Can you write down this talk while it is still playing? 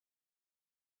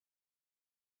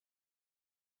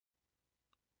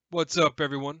What's up,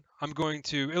 everyone? I'm going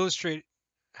to illustrate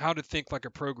how to think like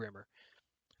a programmer.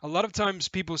 A lot of times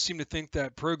people seem to think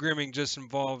that programming just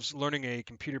involves learning a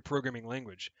computer programming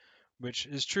language, which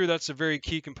is true. That's a very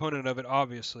key component of it,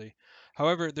 obviously.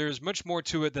 However, there's much more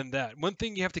to it than that. One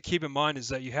thing you have to keep in mind is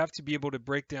that you have to be able to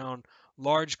break down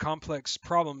large, complex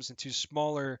problems into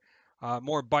smaller,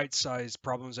 more bite-sized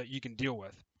problems that you can deal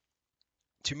with.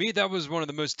 To me, that was one of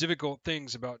the most difficult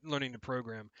things about learning to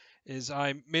program is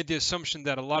I made the assumption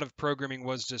that a lot of programming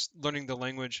was just learning the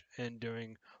language and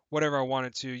doing whatever I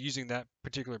wanted to using that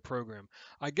particular program.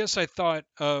 I guess I thought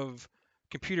of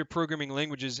computer programming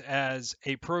languages as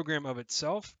a program of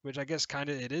itself, which I guess kind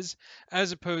of it is,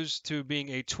 as opposed to being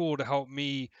a tool to help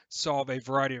me solve a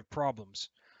variety of problems.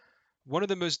 One of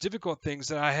the most difficult things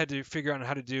that I had to figure out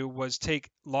how to do was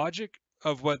take logic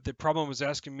of what the problem was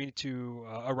asking me to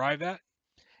arrive at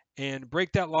and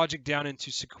break that logic down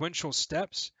into sequential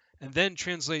steps and then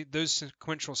translate those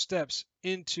sequential steps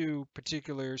into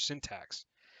particular syntax.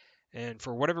 And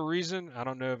for whatever reason, I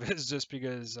don't know if it's just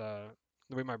because the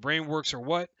way my brain works or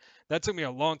what, that took me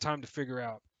a long time to figure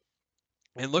out.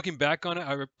 And looking back on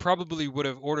it, probably would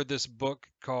have ordered this book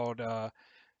called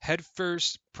Head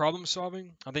First Problem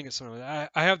Solving. I think it's something like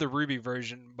that. I have the Ruby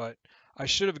version, but I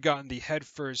should have gotten the Head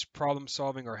First Problem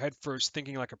Solving or Head First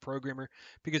Thinking Like a Programmer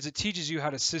because it teaches you how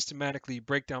to systematically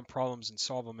break down problems and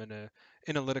solve them in a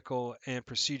analytical and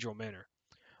procedural manner.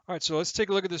 All right, so let's take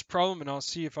a look at this problem and I'll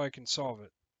see if I can solve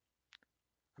it.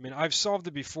 I mean, I've solved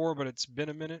it before, but it's been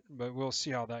a minute, but we'll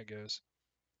see how that goes.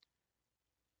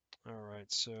 All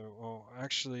right, so, well,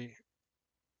 actually,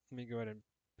 let me go ahead and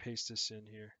paste this in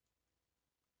here.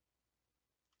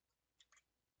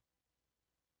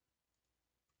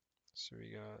 So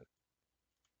we got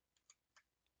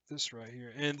this right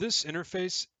here. And this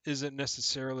interface isn't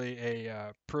necessarily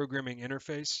a programming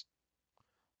interface.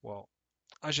 Well,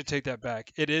 I should take that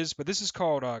back. It is, but this is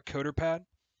called CoderPad.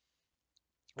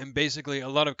 And basically, a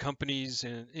lot of companies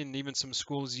and even some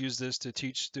schools use this to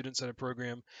teach students how to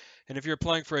program. And if you're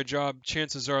applying for a job,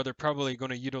 chances are they're probably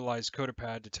going to utilize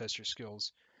CoderPad to test your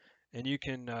skills. And you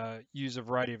can use a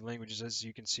variety of languages, as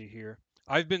you can see here.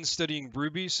 I've been studying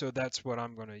Ruby, so that's what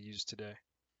I'm going to use today.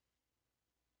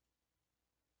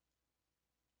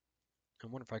 I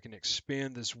wonder if I can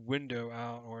expand this window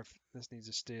out or if this needs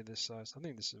to stay this size. I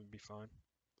think this would be fine.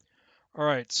 All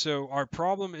right, so our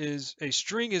problem is a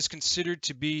string is considered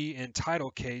to be in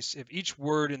title case if each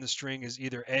word in the string is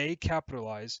either A,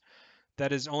 capitalized,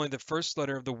 that is only the first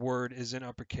letter of the word is in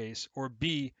uppercase, or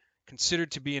B,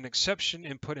 considered to be an exception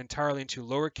and put entirely into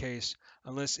lowercase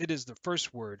unless it is the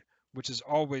first word, which is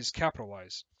always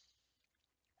capitalized.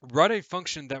 Write a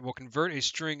function that will convert a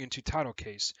string into title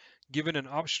case, given an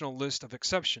optional list of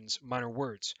exceptions, minor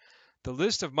words. The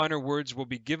list of minor words will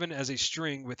be given as a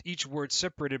string with each word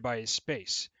separated by a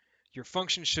space. Your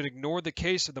function should ignore the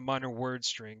case of the minor word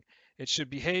string. It should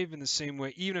behave in the same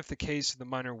way even if the case of the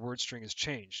minor word string is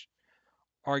changed.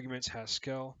 Arguments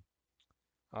Haskell.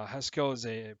 Haskell is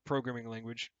a programming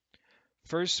language.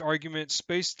 First argument,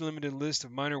 space delimited list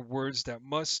of minor words that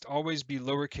must always be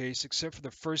lowercase except for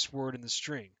the first word in the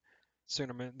string.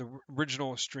 Second argument, the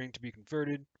original string to be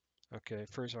converted. Okay,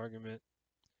 first argument.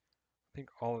 I think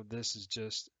all of this is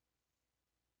just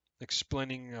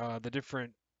explaining the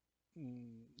different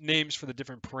names for the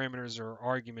different parameters or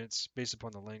arguments based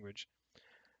upon the language.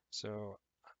 So,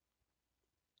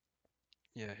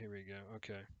 yeah, here we go.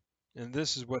 Okay. And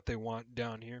this is what they want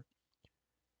down here.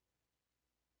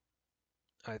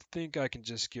 I think I can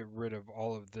just get rid of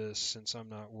all of this since I'm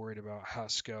not worried about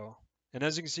Haskell. And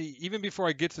as you can see, even before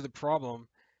I get to the problem,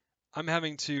 I'm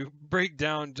having to break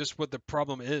down just what the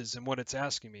problem is and what it's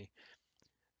asking me.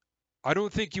 I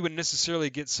don't think you would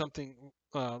necessarily get something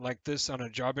like this on a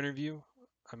job interview.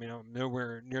 I mean, I'm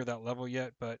nowhere near that level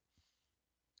yet, but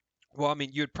well, I mean,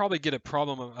 you would probably get a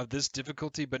problem of this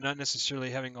difficulty, but not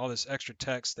necessarily having all this extra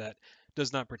text that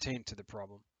does not pertain to the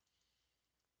problem.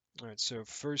 All right, so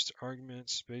first argument,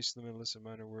 space limit, list of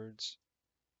minor words.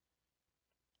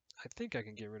 I think I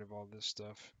can get rid of all this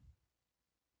stuff.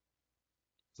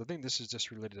 So I think this is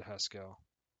just related to Haskell.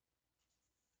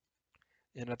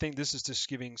 And I think this is just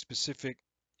giving specific,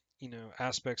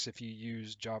 aspects if you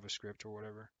use JavaScript or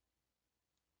whatever.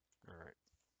 All right.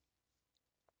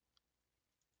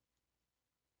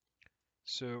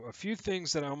 So a few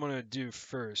things that I'm going to do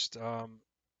first. Let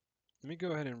me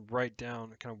go ahead and write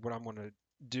down kind of what I'm going to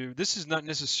do. This is not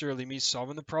necessarily me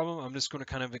solving the problem. I'm just going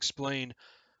to kind of explain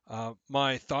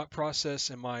my thought process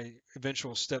and my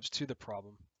eventual steps to the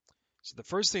problem. So the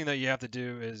first thing that you have to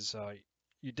do is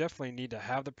you definitely need to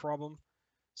have the problem.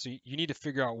 So you need to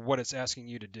figure out what it's asking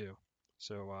you to do.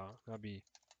 So that'll be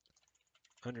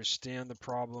understand the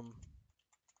problem,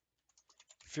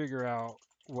 figure out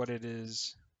what it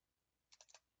is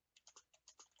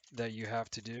that you have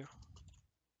to do.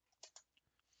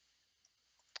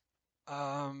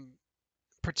 Um,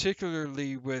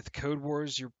 Particularly with Code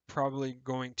Wars, you're probably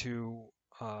going to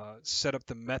set up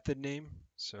the method name.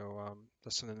 So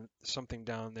that's something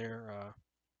down there.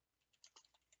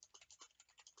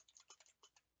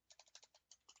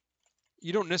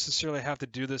 You don't necessarily have to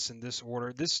do this in this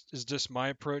order. This is just my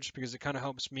approach because it kind of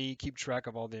helps me keep track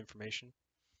of all the information.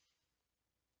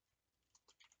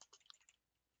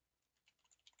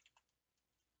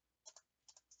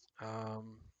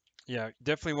 Um, yeah,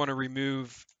 definitely want to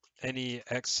remove any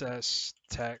excess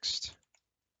text,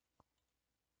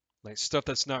 like stuff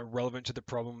that's not relevant to the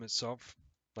problem itself,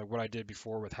 like what I did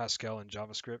before with Haskell and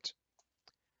JavaScript.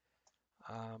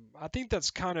 I think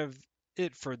that's kind of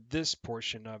it for this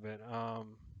portion of it.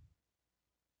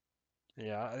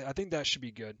 Yeah, I think that should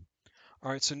be good.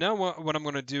 All right, so now what I'm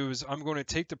going to do is I'm going to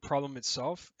take the problem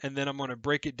itself and then I'm going to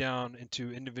break it down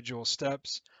into individual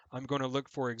steps. I'm going to look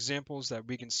for examples that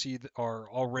we can see that are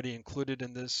already included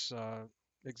in this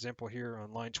example here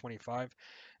on line 25.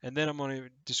 And then I'm going to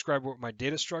describe what my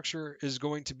data structure is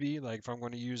going to be, like if I'm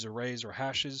going to use arrays or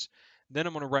hashes. Then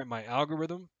I'm going to write my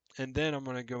algorithm, and then I'm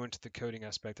going to go into the coding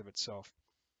aspect of itself.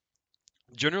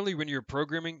 Generally, when you're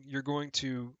programming, you're going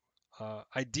to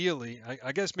ideally,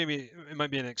 I guess maybe it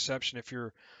might be an exception if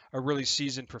you're a really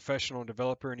seasoned professional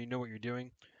developer and you know what you're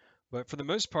doing. But for the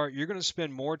most part, you're going to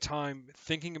spend more time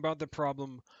thinking about the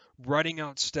problem, writing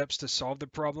out steps to solve the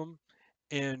problem,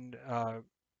 and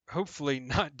hopefully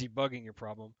not debugging your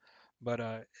problem. But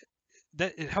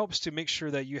that it helps to make sure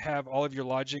that you have all of your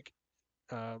logic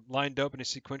lined up in a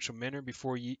sequential manner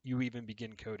before you even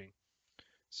begin coding.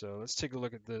 So let's take a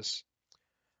look at this.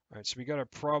 All right, so we got a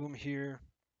problem here.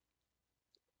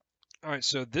 All right,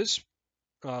 so this,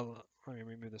 let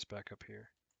me move this back up here.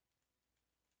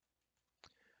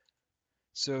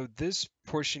 So this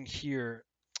portion here,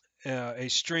 a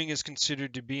string is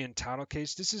considered to be in title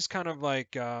case. This is kind of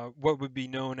like what would be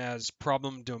known as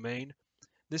problem domain.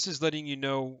 This is letting you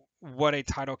know what a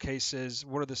title case is,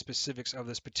 what are the specifics of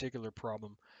this particular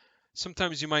problem.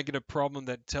 Sometimes you might get a problem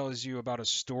that tells you about a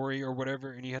story or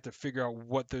whatever, and you have to figure out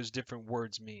what those different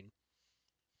words mean.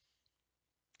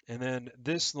 And then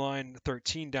this line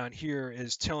 13 down here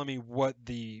is telling me what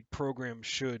the program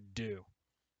should do.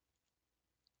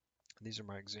 These are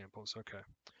my examples. Okay.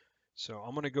 So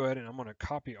I'm going to go ahead and I'm going to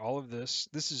copy all of this.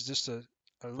 This is just a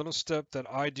little step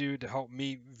that I do to help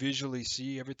me visually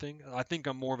see everything. I think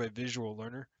I'm more of a visual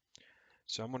learner.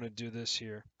 So I'm going to do this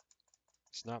here.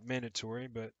 It's not mandatory,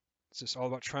 but it's just all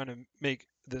about trying to make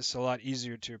this a lot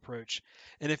easier to approach.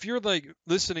 And if you're like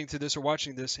listening to this or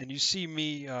watching this and you see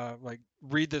me like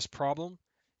read this problem,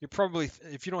 you're probably,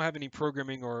 if you don't have any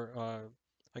programming or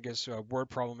I guess word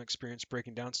problem experience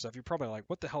breaking down stuff, you're probably like,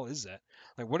 what the hell is that?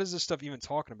 Like, what is this stuff even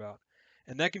talking about?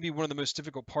 And that can be one of the most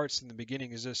difficult parts in the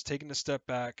beginning is just taking a step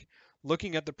back,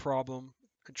 looking at the problem,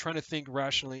 and trying to think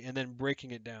rationally, and then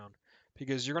breaking it down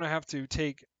because you're going to have to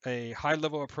take a high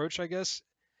level approach, I guess,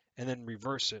 and then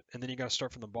reverse it. And then you got to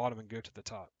start from the bottom and go to the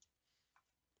top.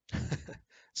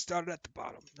 Started at the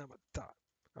bottom, now I'm at the top.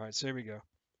 All right, so here we go.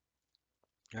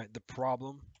 All right, the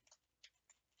problem.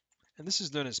 And this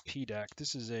is known as PDAC.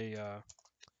 This is a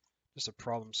just a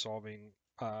problem solving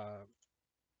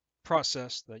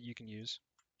process that you can use.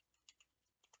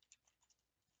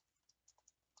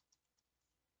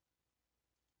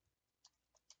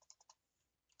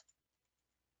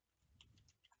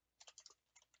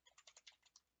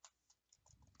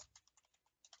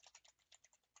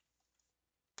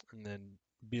 And then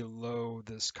below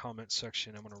this comment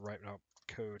section, I'm going to write out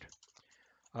code.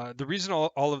 The reason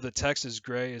all of the text is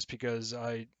gray is because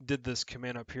I did this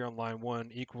command up here on line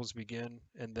 1 equals begin,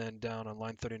 and then down on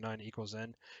line 39 equals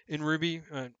end. In Ruby,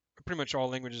 pretty much all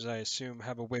languages I assume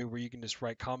have a way where you can just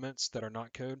write comments that are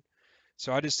not code.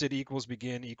 So I just did equals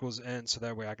begin equals end, so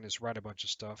that way I can just write a bunch of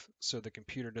stuff so the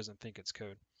computer doesn't think it's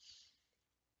code.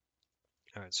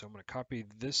 All right, so I'm going to copy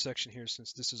this section here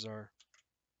since this is our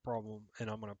problem, and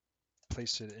I'm going to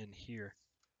place it in here.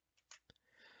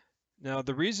 Now,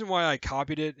 the reason why I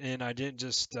copied it and I didn't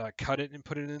just cut it and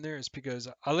put it in there is because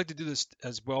I like to do this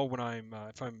as well when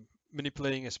if I'm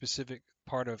manipulating a specific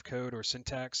part of code or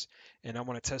syntax and I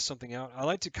want to test something out. I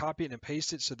like to copy it and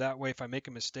paste it so that way if I make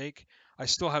a mistake, I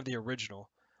still have the original.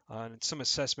 And some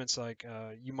assessments like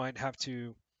you might have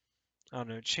to, I don't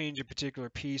know, change a particular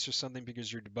piece or something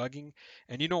because you're debugging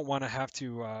and you don't want to have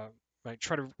to like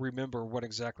try to remember what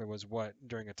exactly was what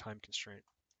during a time constraint.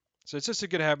 So it's just a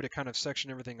good habit to kind of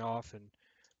section everything off and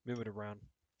move it around,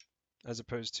 as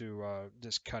opposed to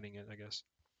just cutting it, I guess.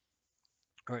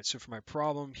 All right, so for my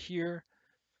problem here,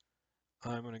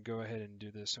 I'm going to go ahead and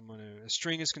do this. A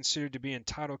string is considered to be in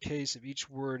title case if each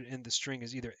word in the string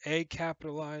is either A,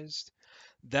 capitalized,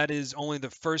 that is only the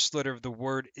first letter of the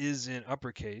word is in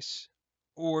uppercase,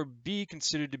 or B,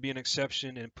 considered to be an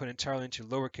exception and put entirely into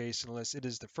lowercase unless it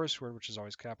is the first word, which is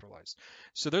always capitalized.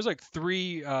 So there's like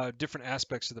three different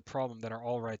aspects of the problem that are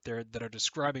all right there that are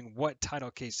describing what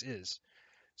title case is.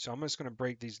 So I'm just going to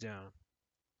break these down.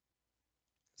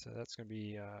 So that's going to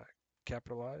be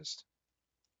capitalized.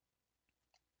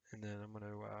 And then I'm going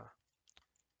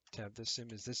to tab this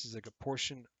in as this is like a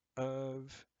portion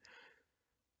of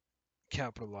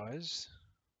capitalized.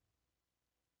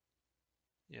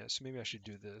 Yeah, so maybe I should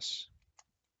do this.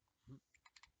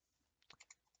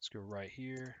 Let's go right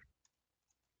here.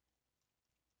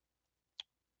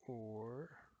 Or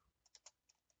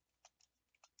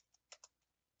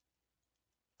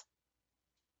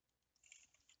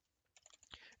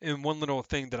and one little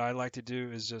thing that I like to do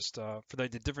is just for the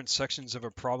different sections of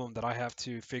a problem that I have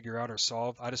to figure out or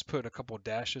solve, I just put a couple of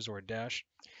dashes or a dash.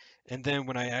 And then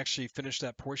when I actually finish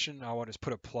that portion, I will just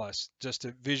put a plus just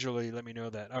to visually let me know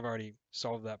that I've already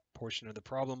solved that portion of the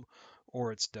problem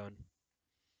or it's done.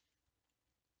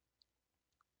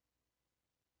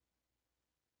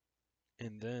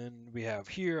 And then we have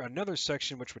here another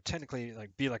section which would technically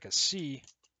like be like a C,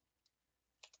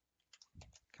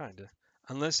 kinda,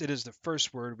 unless it is the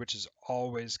first word which is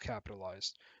always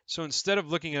capitalized. So instead of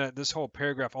looking at this whole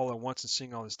paragraph all at once and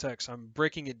seeing all this text, I'm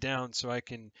breaking it down so I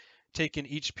can take in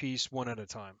each piece one at a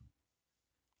time.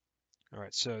 All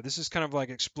right, so this is kind of like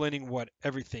explaining what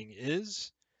everything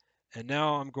is. And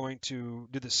now I'm going to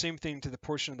do the same thing to the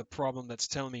portion of the problem that's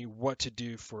telling me what to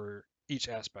do for each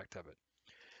aspect of it.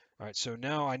 All right, so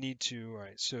now I need to, all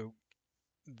right, so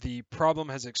the problem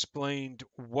has explained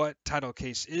what title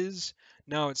case is.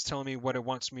 Now it's telling me what it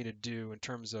wants me to do in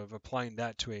terms of applying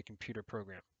that to a computer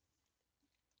program.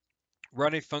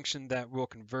 Write a function that will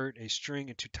convert a string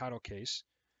into title case.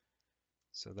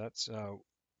 So that's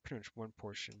pretty much one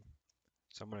portion.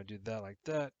 So I'm going to do that like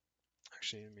that.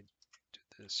 Actually, let me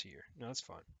do this here. No, that's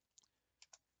fine.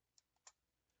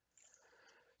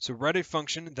 So write a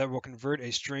function that will convert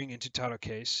a string into title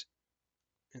case.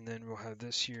 And then we'll have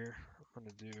this here. I'm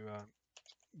going to do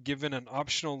given an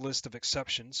optional list of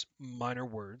exceptions, minor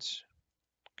words.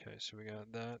 Okay, so we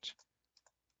got that.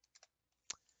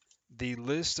 The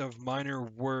list of minor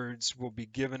words will be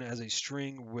given as a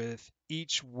string with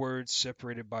each word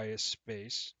separated by a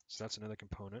space. So that's another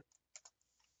component.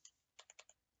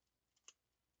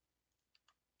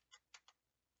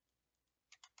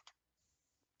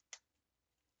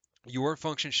 Your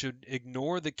function should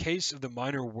ignore the case of the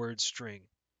minor word string.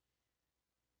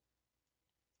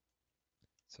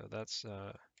 So that's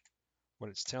what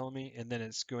it's telling me. And then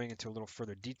it's going into a little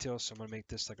further detail. So I'm going to make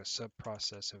this like a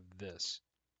sub-process of this.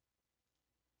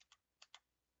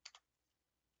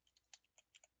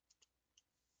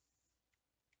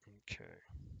 Okay.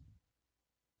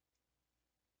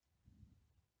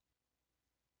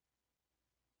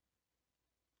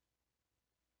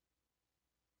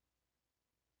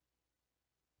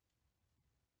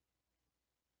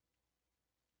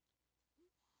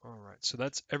 All right. So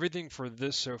that's everything for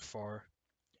this so far.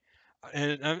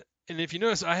 And if you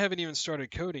notice, I haven't even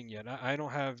started coding yet. I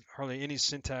don't have hardly any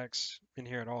syntax in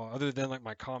here at all, other than like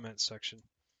my comments section.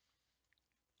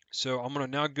 So I'm going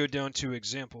to now go down to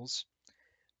examples,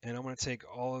 and I'm going to take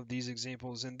all of these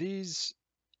examples. And these,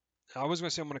 I was going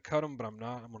to say I'm going to cut them, but I'm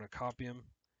not. I'm going to copy them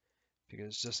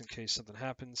because just in case something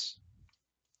happens.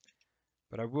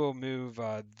 But I will move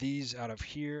these out of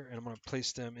here, and I'm going to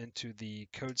place them into the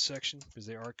code section because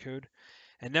they are code.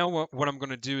 And now what I'm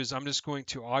going to do is I'm just going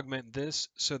to augment this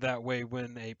so that way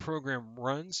when a program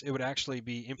runs, it would actually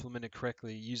be implemented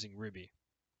correctly using Ruby.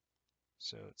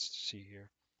 So let's see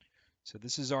here. So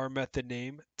this is our method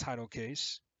name, title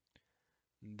case.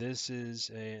 This is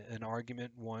an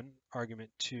argument 1, argument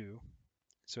 2.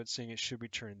 So it's saying it should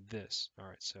return this. All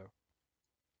right, so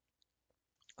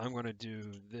I'm going to do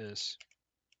this.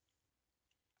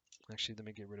 Actually, let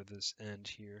me get rid of this end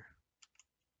here.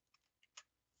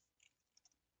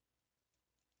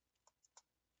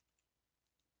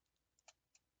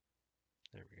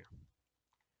 There we go.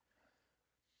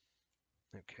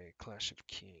 Okay, Clash of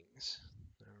Kings.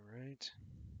 All right.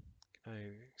 Can I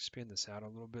expand this out a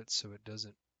little bit so it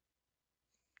doesn't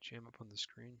jam up on the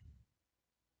screen?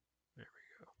 There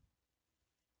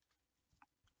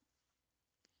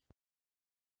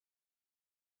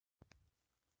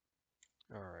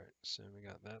we go. All right, so we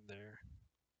got that there.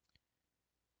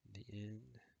 The end.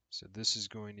 So this is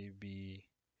going to be,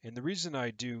 and the reason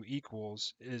I do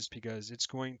equals is because it's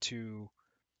going to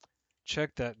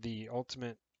check that the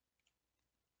ultimate,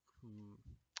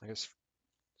 I guess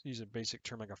use a basic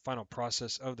term like a final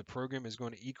process of the program is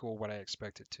going to equal what I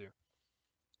expect it to.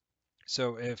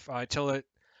 So if I tell it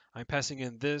I'm passing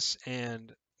in this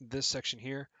and this section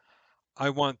here, I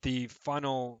want the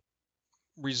final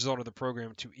result of the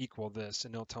program to equal this,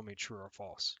 and it'll tell me true or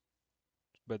false.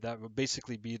 But that would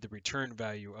basically be the return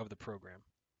value of the program.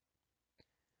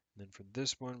 And then for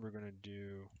this one, we're going to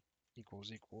do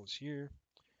equals equals here.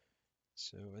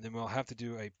 So, and then we'll have to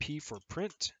do a P for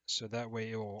print, so that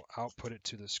way it will output it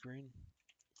to the screen.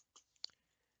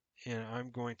 And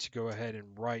I'm going to go ahead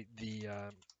and write the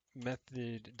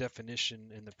method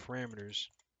definition and the parameters.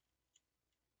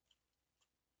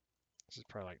 This is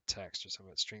probably like text or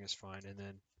something, but string is fine. And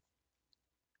then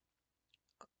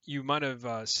you might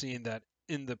have seen that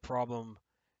in the problem,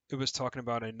 it was talking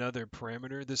about another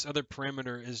parameter. This other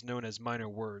parameter is known as minor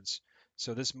words.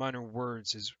 So this minor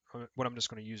words is what I'm just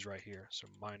going to use right here. So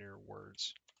minor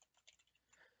words.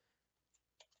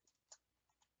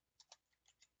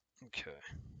 Okay.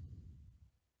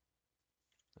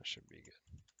 That should be good.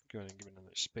 Go ahead and give it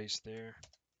another space there.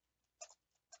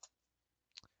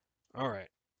 All right.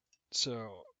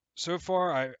 So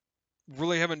far I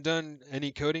really haven't done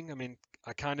any coding. I mean,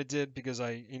 I kind of did because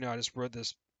I just wrote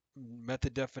this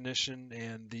method definition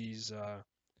and these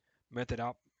method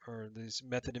out or these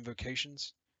method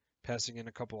invocations, passing in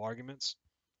a couple arguments.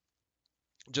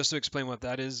 Just to explain what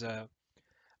that is, a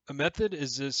method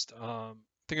is just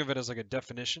think of it as like a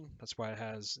definition. That's why it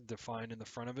has define in the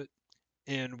front of it.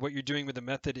 And what you're doing with the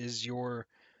method is you're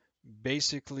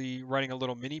basically writing a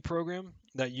little mini program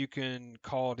that you can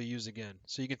call to use again.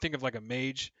 So you can think of like a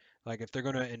mage, like if they're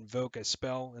going to invoke a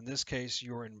spell, in this case,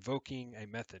 you're invoking a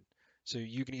method. So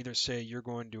you can either say you're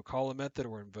going to call a method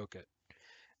or invoke it.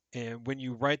 And when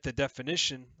you write the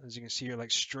definition, as you can see here,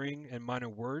 like string and minor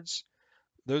words,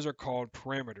 those are called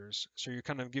parameters. So you're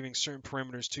kind of giving certain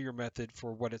parameters to your method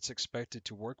for what it's expected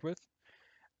to work with.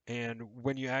 And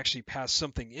when you actually pass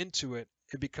something into it,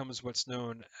 it becomes what's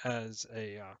known as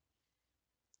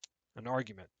an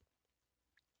argument.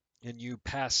 And you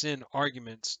pass in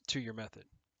arguments to your method.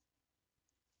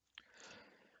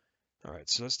 All right,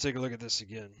 so let's take a look at this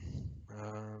again.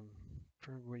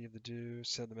 What you have to do,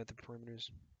 set the method parameters.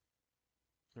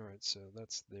 All right, so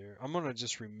that's there. I'm gonna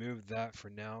just remove that for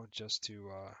now, just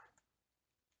to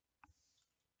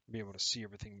be able to see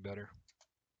everything better.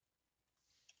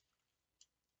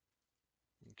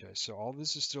 Okay, so all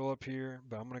this is still up here,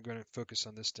 but I'm gonna go ahead and focus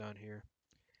on this down here.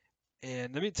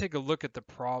 And let me take a look at the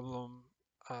problem.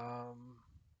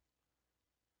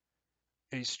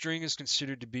 A string is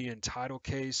considered to be in title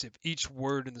case if each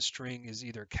word in the string is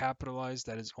either capitalized,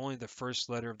 that is only the first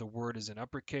letter of the word is in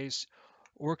uppercase,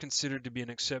 or considered to be an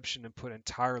exception and put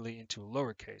entirely into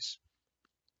lowercase,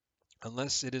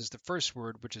 unless it is the first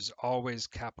word, which is always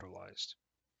capitalized.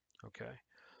 Okay.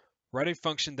 Write a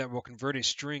function that will convert a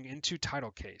string into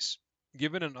title case.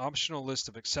 Given an optional list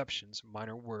of exceptions,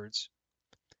 minor words,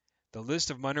 the list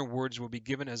of minor words will be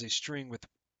given as a string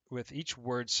with each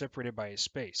word separated by a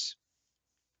space.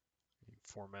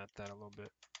 Format that a little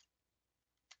bit.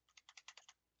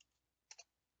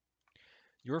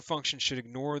 Your function should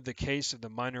ignore the case of the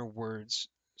minor words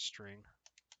string.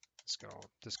 This got all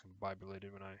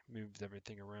discombobulated when I moved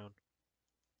everything around.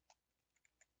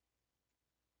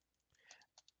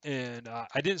 And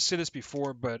I didn't say this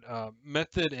before, but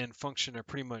method and function are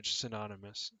pretty much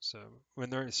synonymous. So when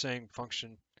they're saying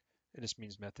function, it just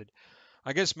means method.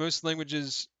 I guess most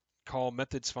languages call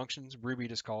methods functions. Ruby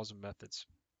just calls them methods.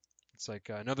 It's like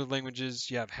in other languages,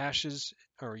 you have hashes,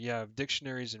 or you have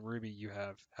dictionaries. In Ruby, you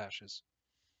have hashes.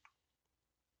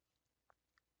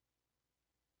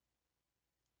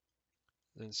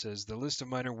 Then it says the list of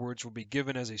minor words will be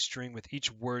given as a string with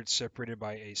each word separated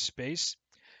by a space.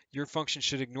 Your function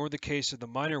should ignore the case of the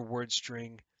minor word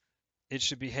string. It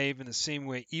should behave in the same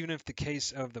way even if the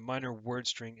case of the minor word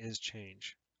string is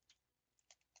changed.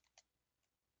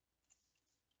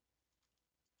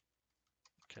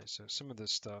 Okay, so some of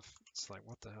this stuff, it's like,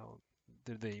 what the hell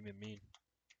did they even mean?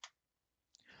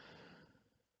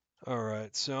 All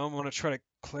right, so I'm going to try to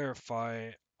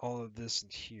clarify all of this in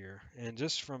here. And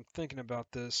just from thinking about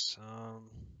this,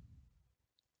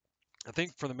 I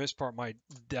think for the most part, my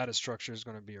data structure is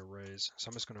going to be arrays. So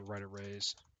I'm just going to write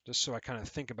arrays just so I kind of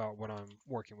think about what I'm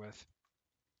working with.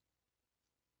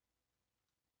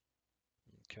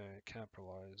 Okay,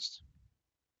 capitalized.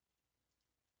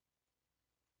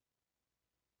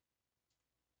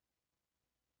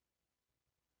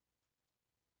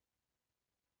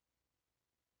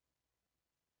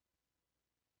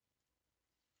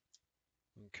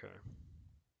 Okay.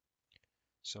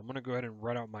 So I'm going to go ahead and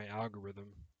write out my algorithm.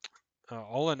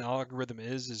 All an algorithm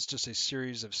is just a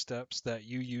series of steps that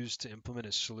you use to implement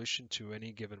a solution to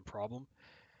any given problem.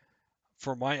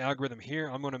 For my algorithm here,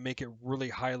 I'm going to make it really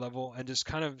high level and just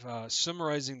kind of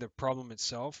summarizing the problem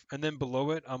itself. And then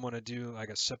below it, I'm going to do like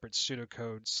a separate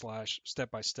pseudocode slash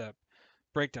step-by-step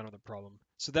breakdown of the problem.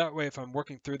 So that way, if I'm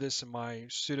working through this and my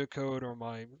pseudocode or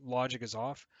my logic is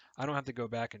off, I don't have to go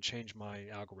back and change my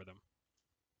algorithm.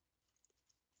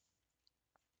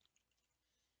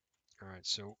 All right,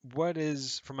 so what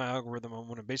is, for my algorithm, I'm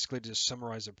going to basically just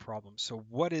summarize a problem. So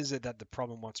what is it that the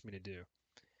problem wants me to do?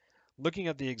 Looking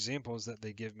at the examples that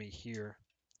they give me here,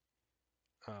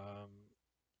 let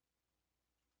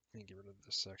me get rid of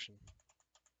this section.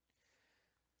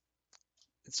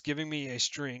 It's giving me a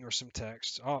string or some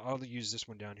text. I'll use this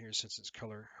one down here since it's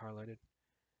color highlighted.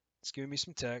 It's giving me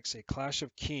some text, a clash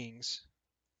of kings.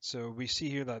 So we see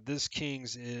here that this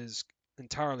kings is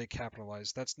entirely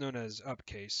capitalized. That's known as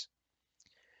uppercase.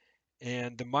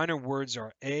 And the minor words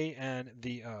are a and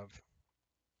the of.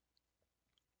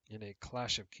 In a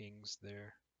clash of kings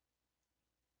there.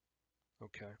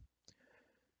 Okay.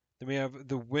 Then we have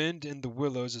the wind in the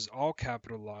willows is all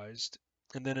capitalized.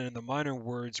 And then in the minor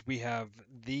words, we have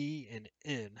the and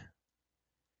in.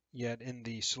 Yet in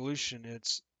the solution,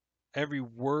 it's every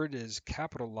word is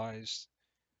capitalized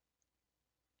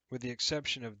with the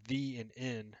exception of the and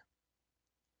in,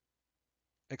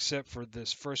 except for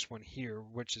this first one here,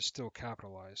 which is still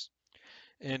capitalized.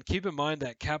 And keep in mind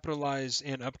that capitalized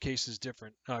and uppercase is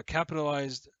different.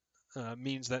 Capitalized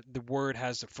means that the word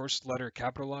has the first letter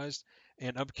capitalized,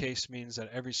 and uppercase means that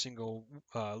every single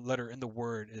letter in the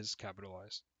word is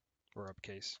capitalized or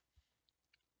uppercase.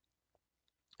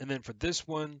 And then for this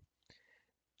one,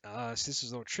 so this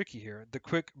is a little tricky here. The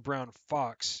quick brown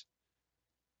fox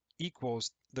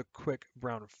equals the quick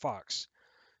brown fox.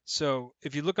 So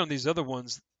if you look on these other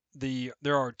ones,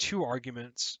 there are two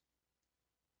arguments.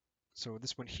 So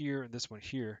this one here and this one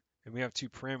here, and we have two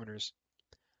parameters.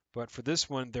 But for this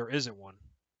one, there isn't one.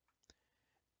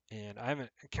 And I haven't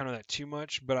encountered that too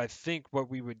much, but I think what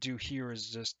we would do here is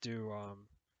just do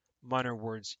minor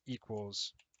words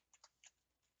equals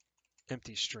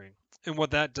empty string. And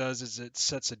what that does is it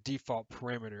sets a default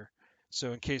parameter.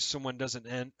 So in case someone doesn't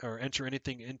enter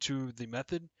anything into the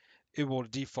method, it will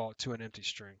default to an empty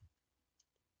string.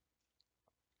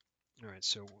 All right,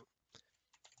 so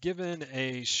given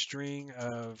a string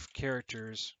of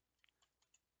characters,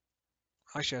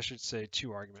 actually I should say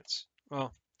two arguments.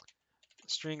 Well, a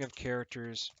string of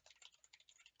characters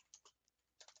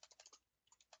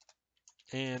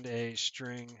and a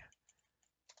string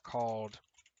called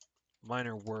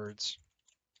minor words.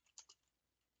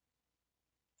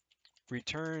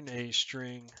 Return a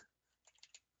string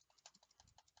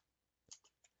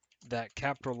that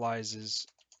capitalizes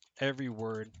every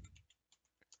word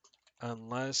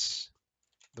unless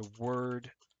the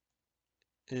word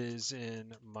is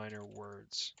in minor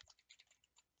words.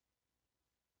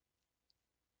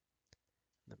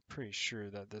 I'm pretty sure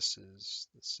that this is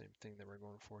the same thing that we're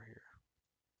going for here.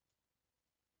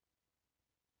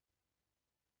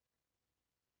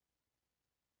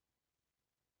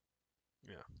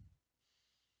 Yeah,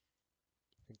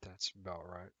 I think that's about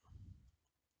right.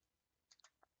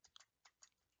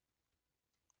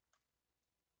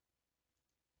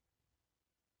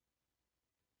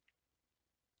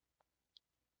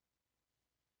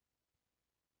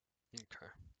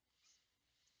 Okay.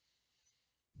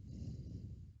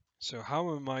 So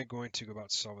how am I going to go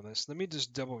about solving this? Let me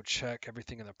just double check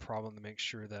everything in the problem to make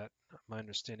sure that my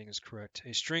understanding is correct.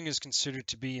 A string is considered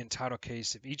to be in title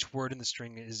case if each word in the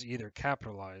string is either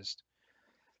capitalized,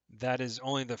 that is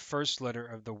only the first letter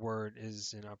of the word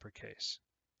is in uppercase.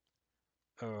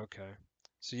 Oh, okay.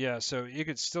 So yeah, so it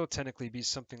could still technically be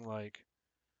something like,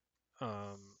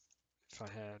 um, if I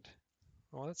had,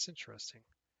 well, that's interesting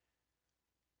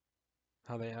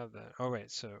how they have that. Oh,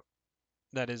 wait, so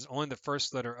that is only the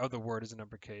first letter of the word is in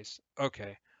uppercase.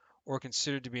 Okay. Or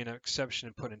considered to be an exception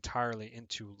and put entirely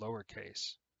into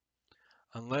lowercase.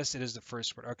 Unless it is the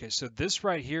first word. Okay, so this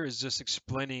right here is just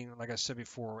explaining, like I said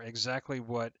before, exactly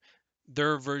what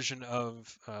their version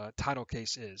of title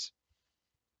case is.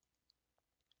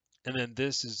 And then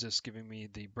this is just giving me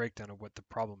the breakdown of what the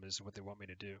problem is and what they want me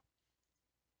to do.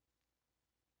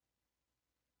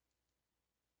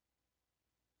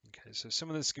 Okay, so some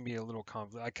of this can be a little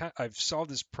convoluted. I've solved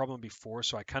this problem before,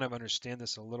 so I kind of understand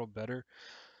this a little better.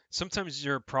 Sometimes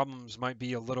your problems might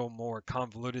be a little more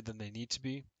convoluted than they need to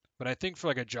be, but I think for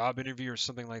like a job interview or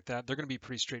something like that, they're going to be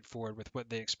pretty straightforward with what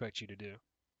they expect you to do.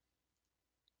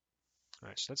 All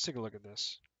right, so let's take a look at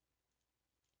this.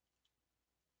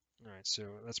 All right, so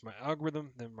that's my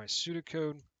algorithm, then my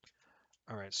pseudocode.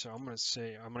 All right, so I'm going to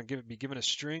say I'm going to be given a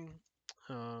string.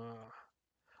 Uh,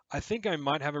 I think I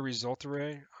might have a result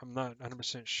array. I'm not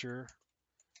 100% sure.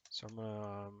 So I'm going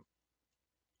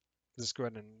to just go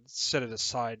ahead and set it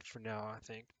aside for now, I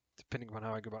think, depending on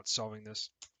how I go about solving this.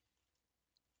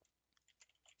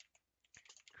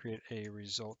 Create a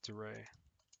result array.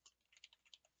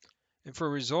 And for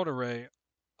a result array,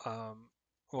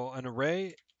 well, an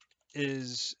array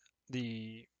is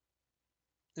the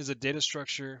is a data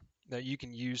structure that you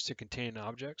can use to contain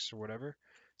objects or whatever.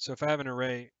 So if I have an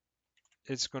array,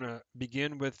 it's going to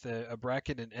begin with a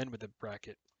bracket and end with a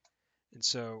bracket. And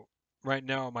so right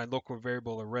now my local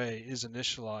variable array is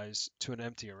initialized to an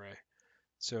empty array.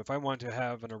 So if I want to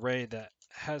have an array that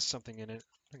has something in it,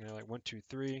 like 1, 2,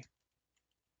 3,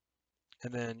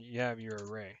 and then you have your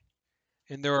array.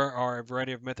 And there are a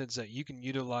variety of methods that you can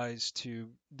utilize to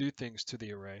do things to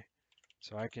the array.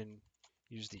 So I can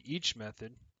use the each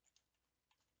method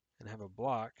and have a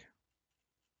block.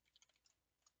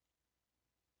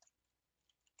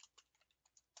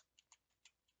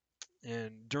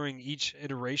 And during each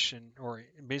iteration, or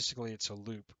basically it's a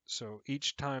loop, so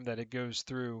each time that it goes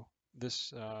through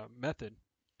this method,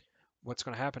 what's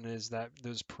going to happen is that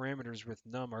those parameters with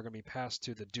num are going to be passed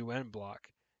to the doEnd block,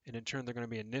 and in turn they're going to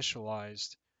be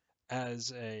initialized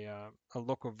as a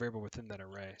local variable within that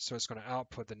array. So it's going to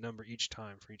output the number each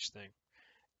time for each thing.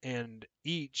 And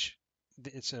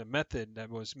it's a method that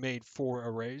was made for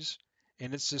arrays,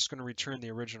 and it's just going to return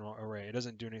the original array. It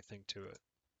doesn't do anything to it.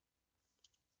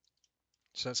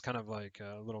 So that's kind of like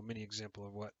a little mini example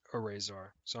of what arrays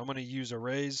are. So I'm going to use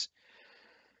arrays.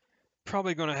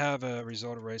 Probably going to have a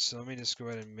result array. So let me just go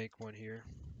ahead and make one here.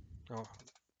 Oh,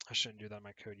 I shouldn't do that in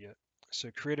my code yet. So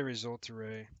create a result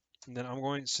array. And then I'm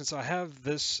going, since I have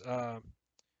this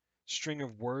string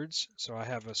of words, so I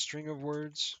have a string of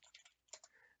words,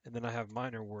 and then I have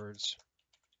minor words.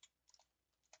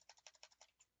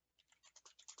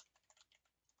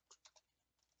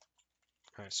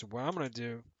 All right, so what I'm going to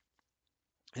do,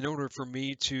 in order for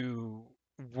me to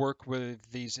work with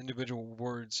these individual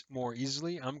words more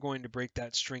easily, I'm going to break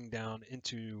that string down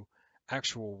into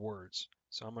actual words.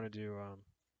 So I'm going to do,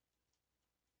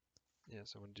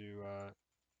 yes, I'm going to do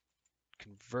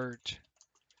convert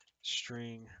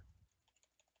string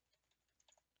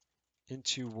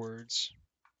into words.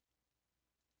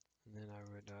 And then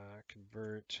I would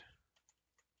convert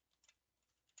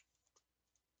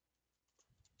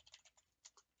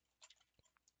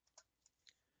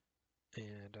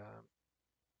and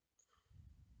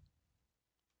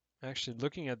actually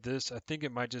looking at this, I think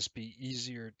it might just be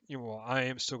easier. Well, I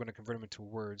am still going to convert them into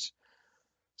words.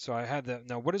 So I had that.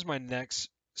 Now, what is my next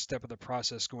step of the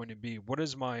process going to be? What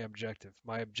is my objective?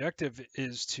 My objective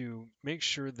is to make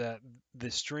sure that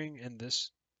the string in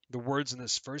this, the words in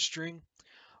this first string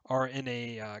are in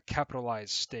a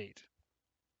capitalized state.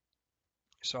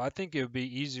 So I think it would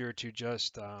be easier to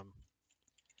just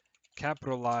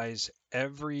capitalize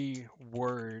every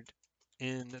word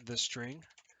in the string.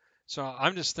 So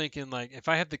I'm just thinking like if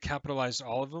I had to capitalize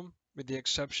all of them with the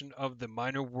exception of the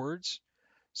minor words.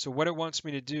 So what it wants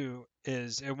me to do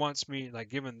is it wants me, like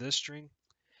given this string,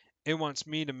 it wants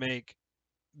me to make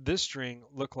this string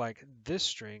look like this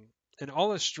string. And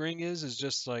all a string is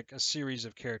just like a series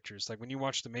of characters. Like when you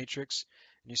watch The Matrix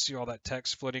and you see all that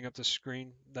text floating up the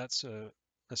screen, that's a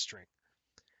string.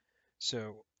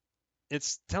 So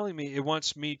it's telling me it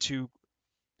wants me to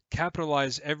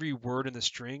capitalize every word in the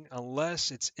string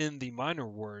unless it's in the minor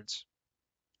words.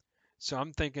 So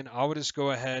I'm thinking I would just go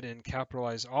ahead and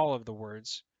capitalize all of the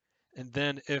words. And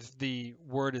then if the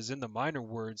word is in the minor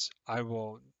words, I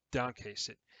will downcase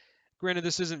it. Granted,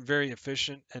 this isn't very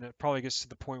efficient, and it probably gets to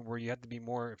the point where you have to be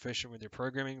more efficient with your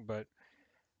programming, but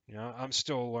I'm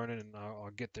still learning and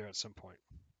I'll get there at some point.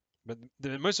 But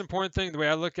the most important thing, the way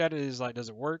I look at it is like, does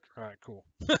it work? All right, cool.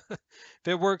 If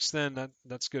it works, then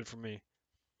that's good for me.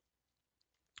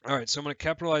 All right, so I'm going to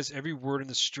capitalize every word in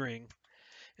the string.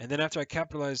 And then after I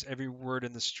capitalize every word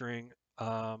in the string,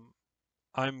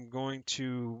 I'm going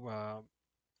to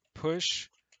push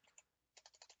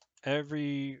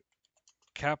every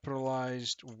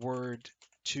capitalized word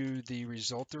to the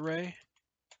result array.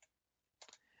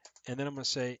 And then I'm going to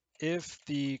say if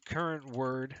the current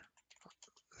word,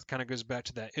 kind of goes back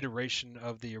to that iteration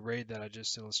of the array that I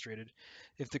just illustrated,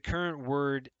 if the current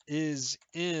word is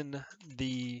in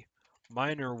the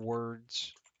minor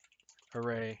words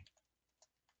array,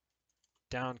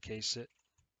 downcase it.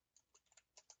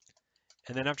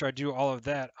 And then after I do all of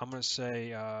that, I'm going to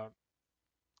say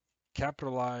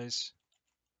capitalize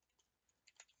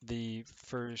the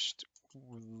first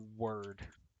word.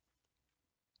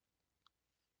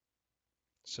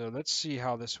 So let's see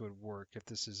how this would work if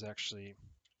this is actually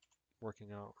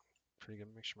working out pretty good.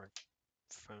 Make sure my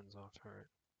phone's off. All right.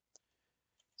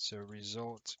 So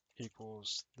result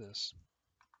equals this.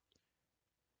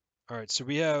 All right, so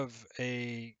we have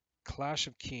a Clash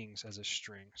of Kings as a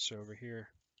string. So over here,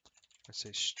 I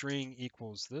say string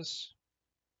equals this.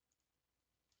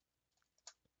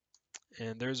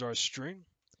 And there's our string.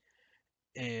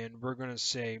 And we're going to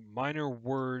say minor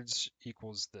words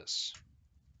equals this.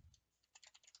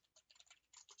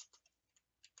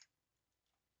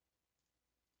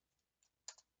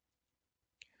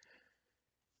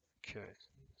 Okay,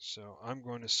 so I'm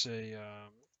going to say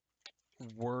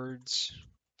words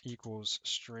equals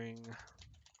string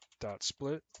dot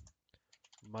split.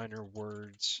 Minor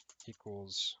words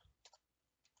equals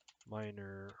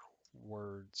minor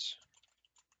words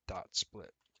dot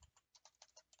split.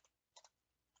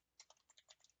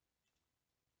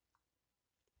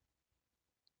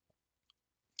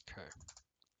 Okay.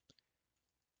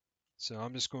 So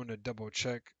I'm just going to double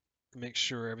check, make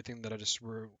sure everything that I just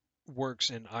wrote works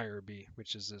in IRB,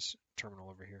 which is this terminal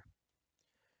over here.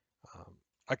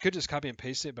 I could just copy and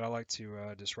paste it, but I like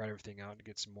to just write everything out to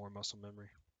get some more muscle memory.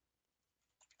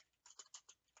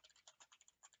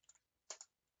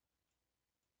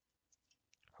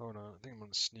 Hold on, I think I'm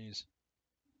going to sneeze.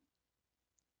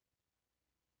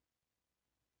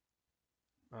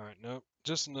 All right, nope,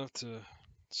 just enough to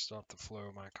stop the flow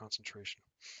of my concentration.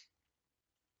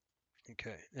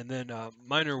 Okay, and then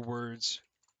minor words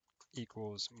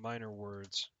equals minor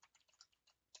words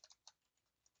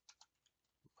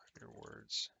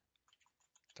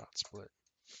dot split.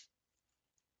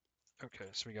 Okay,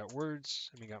 so we got words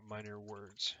and we got minor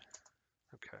words.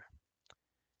 Okay.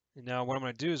 And now what I'm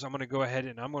going to do is I'm going to go ahead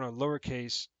and I'm going to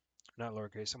lowercase, not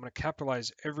lowercase, I'm going to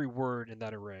capitalize every word in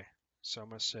that array. So I'm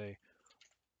going to say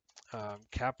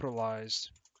capitalized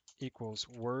equals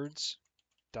words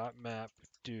dot map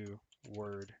do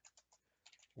word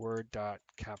dot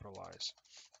capitalize.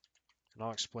 And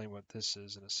I'll explain what this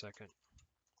is in a second.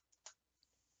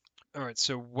 All right,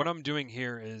 so what I'm doing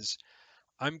here is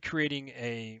I'm creating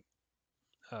a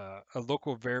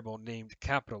local variable named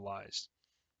capitalized,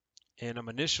 and I'm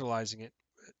initializing it.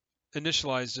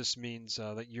 Initialize just means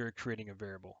that you're creating a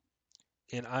variable,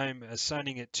 and I'm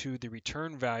assigning it to the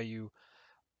return value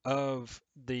of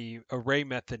the array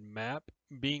method map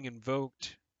being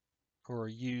invoked or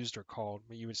used or called,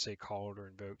 you would say called or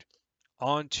invoked,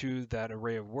 onto that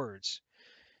array of words.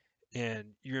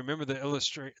 And you remember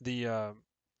the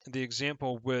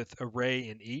example with array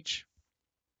and each.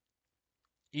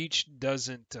 Each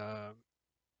doesn't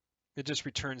it just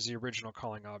returns the original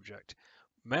calling object.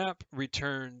 Map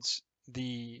returns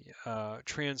the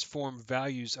transform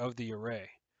values of the array.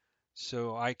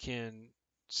 So I can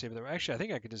say that actually I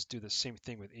think I could just do the same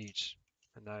thing with each,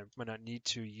 and I might not need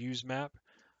to use map.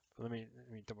 But let me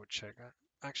double check.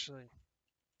 Actually,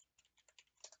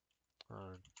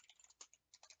 uh,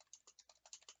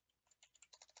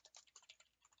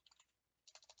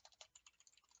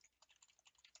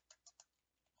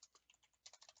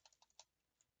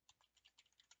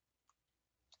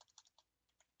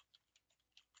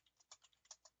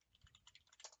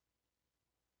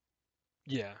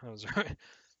 yeah, I was right.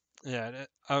 Yeah,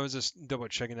 I was just double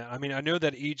checking that. I mean, I know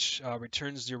that each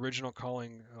returns the original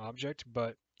calling object,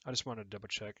 but I just wanted to double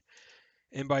check.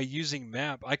 And by using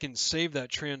map, I can save that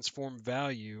transform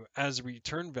value as a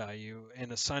return value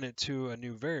and assign it to a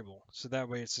new variable. So that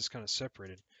way it's just kind of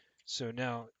separated. So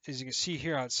now, as you can see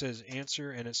here, how it says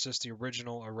answer and it's just the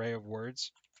original array of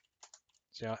words.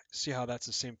 See how that's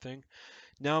the same thing?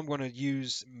 Now I'm going to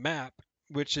use map,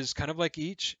 which is kind of like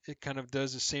each. It kind of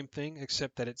does the same thing,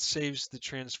 except that it saves the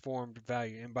transformed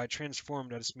value. And by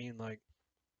transformed, I just mean like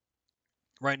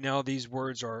right now these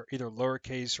words are either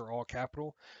lowercase or all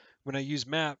capital. When I use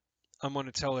map, I'm going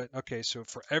to tell it, okay, so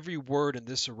for every word in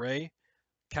this array,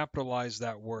 capitalize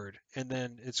that word. And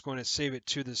then it's going to save it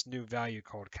to this new value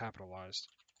called capitalized.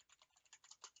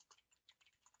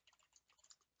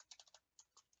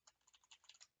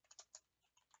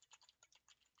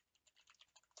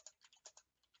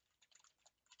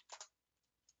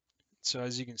 So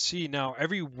as you can see now,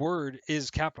 every word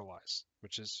is capitalized,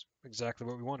 which is exactly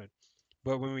what we wanted.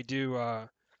 But when we do,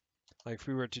 like if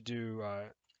we were to do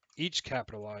each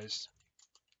capitalized,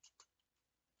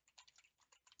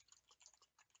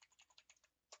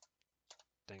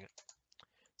 dang it.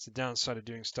 It's the downside of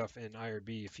doing stuff in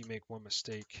IRB. If you make one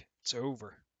mistake, it's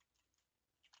over.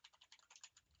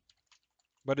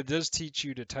 But it does teach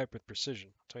you to type with precision,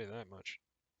 I'll tell you that much.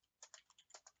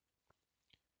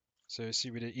 So you see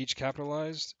we did each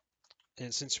capitalized,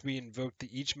 and since we invoked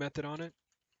the each method on it,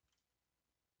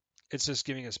 it's just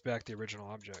giving us back the original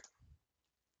object.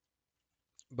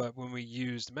 But when we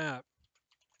used map,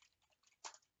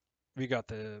 we got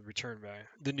the return value,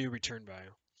 the new return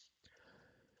value.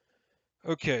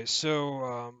 Okay,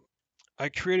 so I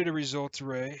created a results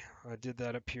array. I did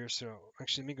that up here. So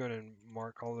actually, let me go ahead and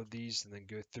mark all of these and then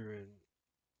go through and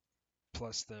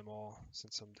plus them all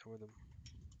since I'm done with them.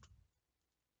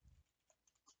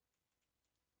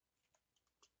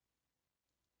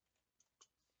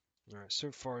 All right,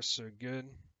 so far so good.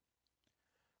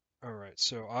 All right,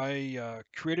 so I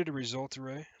created a result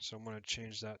array, so I'm going to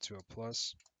change that to a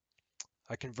plus.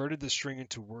 I converted the string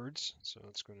into words, so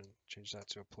let's go and change that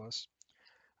to a plus.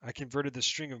 I converted the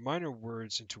string of minor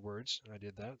words into words. I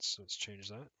did that, so let's change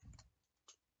that.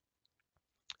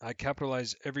 I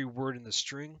capitalized every word in the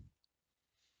string,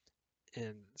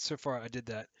 and so far I did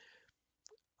that.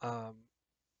 Um,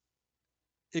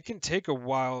 it can take a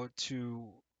while to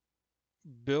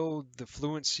build the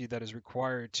fluency that is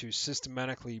required to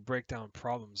systematically break down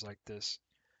problems like this.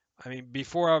 I mean,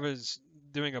 before I was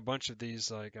doing a bunch of these,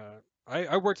 like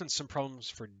I worked on some problems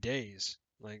for days.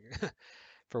 Like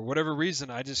for whatever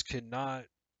reason, I just could not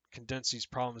condense these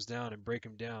problems down and break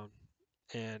them down.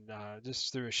 And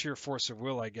just through a sheer force of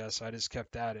will, I guess, I just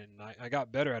kept at it, and I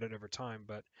got better at it over time.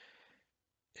 But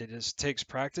it just takes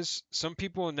practice. Some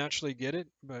people naturally get it,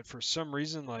 but for some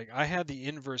reason, like I had the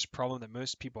inverse problem that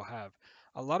most people have.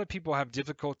 A lot of people have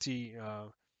difficulty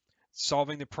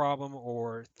solving the problem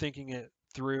or thinking it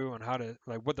through on how to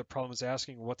like what the problem is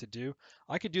asking and what to do.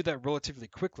 I could do that relatively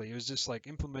quickly. It was just like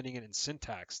implementing it in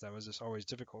syntax that was just always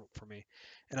difficult for me.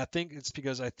 And I think it's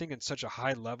because I think in such a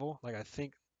high level, like I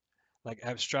think like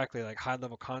abstractly, like high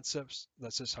level concepts.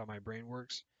 That's just how my brain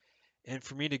works. And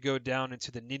for me to go down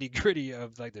into the nitty gritty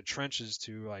of like the trenches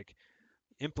to like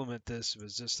implement this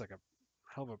was just like a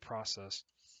hell of a process.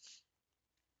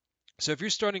 So if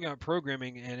you're starting out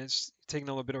programming and it's taking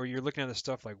a little bit, or you're looking at the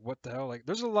stuff like what the hell, like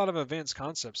there's a lot of advanced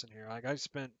concepts in here. Like I've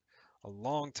spent a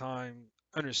long time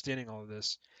understanding all of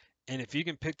this, and if you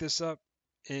can pick this up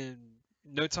in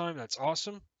no time, that's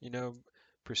awesome.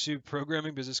 Pursue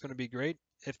programming because it's going to be great.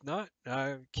 If not,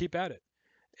 keep at it,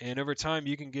 and over time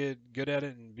you can get good at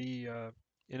it and be,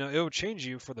 it'll change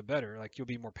you for the better. Like you'll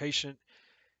be more patient.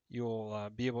 You'll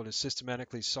be able to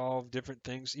systematically solve different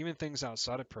things, even things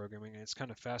outside of programming. And it's kind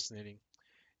of fascinating.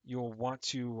 You'll want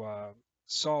to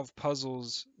solve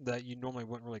puzzles that you normally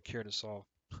wouldn't really care to solve.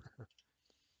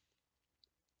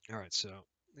 All right, so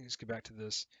let's get back to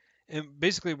this. And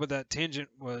basically, what that tangent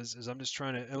was is I'm just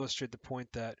trying to illustrate the point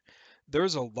that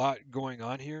there's a lot going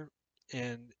on here,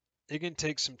 and it can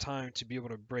take some time to be able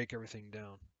to break everything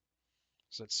down.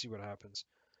 So let's see what happens.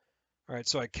 All right,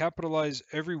 so I capitalize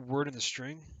every word in the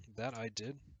string. That I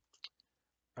did.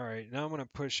 All right, now I'm going to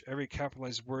push every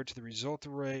capitalized word to the result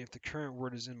array. If the current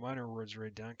word is in minor words array,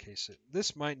 downcase it.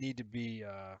 This might need to be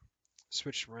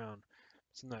switched around,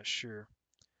 so I'm not sure.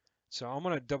 So I'm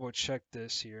going to double check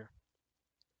this here.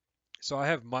 So I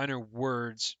have minor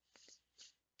words.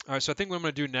 All right, so I think what I'm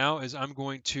going to do now is I'm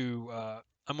going to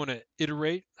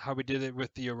iterate how we did it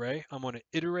with the array. I'm going to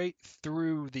iterate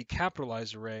through the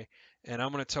capitalized array, and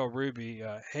I'm going to tell Ruby,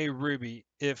 hey Ruby,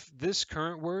 if this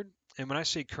current word, and when I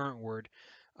say current word,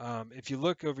 if you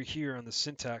look over here on the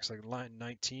syntax, like line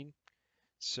 19,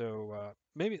 so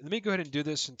maybe let me go ahead and do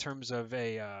this in terms of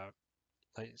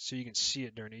so you can see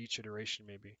it during each iteration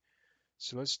maybe.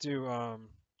 So let's do, what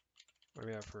do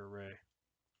we have for array?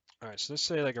 All right, so let's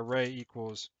say like array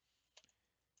equals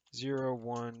 0,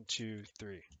 1, 2,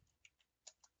 3.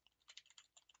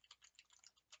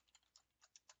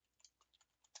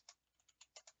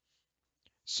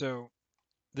 So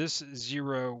this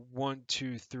 0, 1,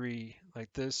 2, 3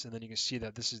 like this, and then you can see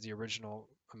that this is the original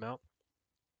amount.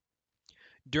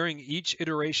 During each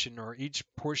iteration or each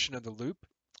portion of the loop,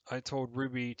 I told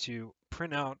Ruby to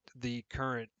print out the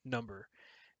current number.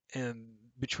 And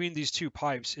between these two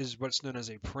pipes is what's known as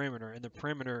a parameter. And the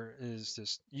parameter is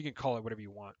this, you can call it whatever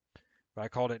you want. But I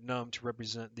called it num to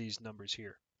represent these numbers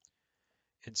here.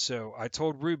 And so I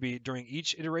told Ruby during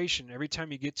each iteration, every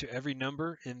time you get to every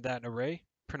number in that array,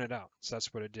 print it out. So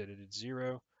that's what it did. It did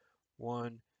 0,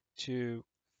 1, 2,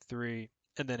 3,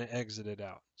 and then it exited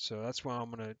out. So that's what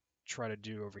I'm going to try to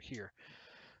do over here.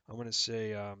 I'm going to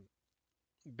say,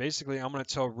 basically, I'm going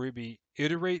to tell Ruby,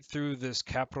 iterate through this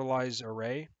capitalized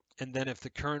array, and then if the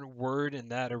current word in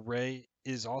that array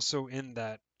is also in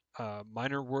that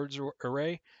minor words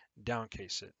array,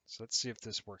 downcase it. So let's see if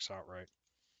this works out right.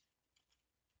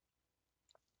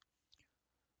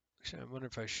 Actually, I wonder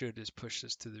if I should just push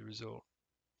this to the result.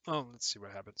 Oh, let's see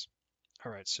what happens.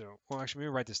 All right, so, well, actually,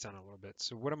 let me write this down a little bit.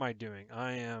 So what am I doing?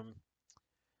 I am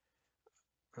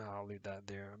I'll leave that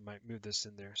there. I might move this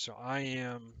in there. So I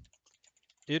am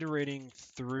iterating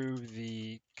through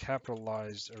the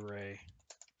capitalized array.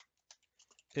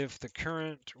 If the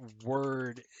current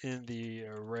word in the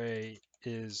array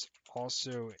is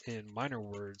also in minor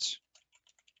words,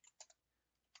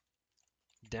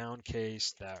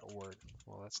 downcase that word.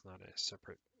 Well, that's not a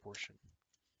separate portion.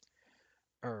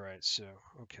 All right, so,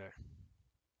 okay.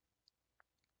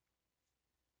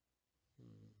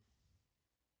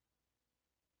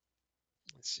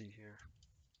 Let's see here.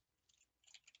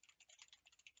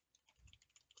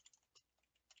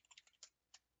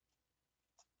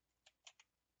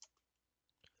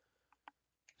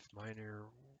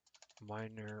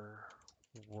 Minor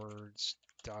words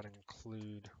dot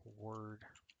include word.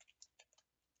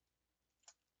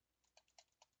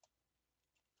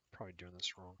 Probably doing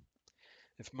this wrong.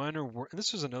 If minor word, and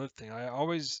this was another thing. I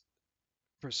always,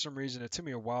 for some reason, it took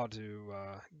me a while to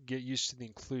get used to the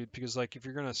include because, like, if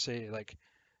you're gonna say like,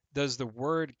 does the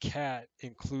word cat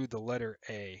include the letter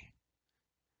A?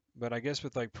 But I guess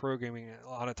with like programming, a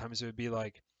lot of times it would be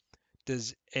like,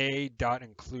 does A dot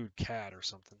include cat or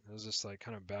something? It was just like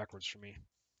kind of backwards for me.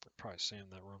 I'm probably saying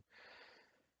that wrong.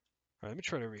 All right, let me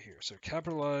try it over here. So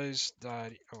capitalized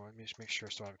dot. Oh, let me just make sure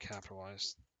I still have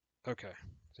capitalized. Okay.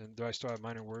 Then do I still have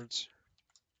minor words?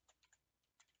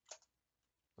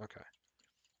 Okay.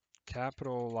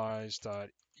 Capitalized dot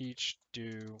each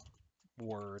do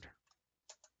word.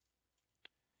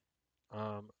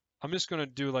 I'm just going to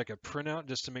do like a printout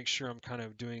just to make sure I'm kind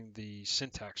of doing the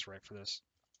syntax right for this.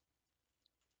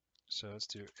 So let's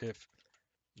do if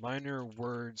minor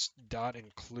words dot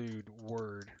include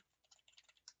word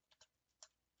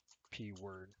p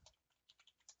word.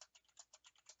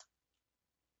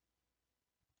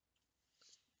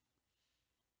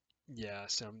 Yeah,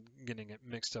 so I'm getting it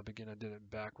mixed up again. I did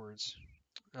it backwards.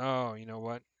 Oh, you know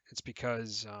what? It's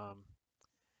because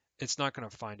it's not going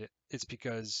to find it. It's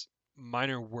because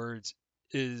minor words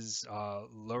is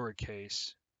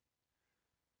lowercase.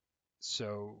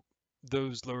 So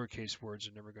those lowercase words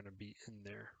are never going to be in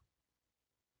there.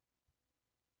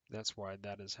 That's why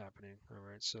that is happening. All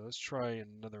right, so let's try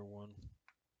another one.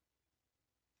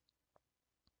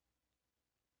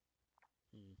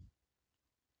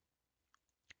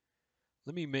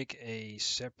 Let me make a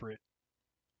separate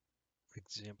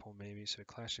example maybe. So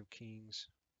Clash of Kings.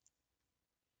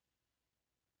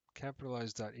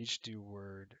 Capitalize dot each do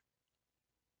word.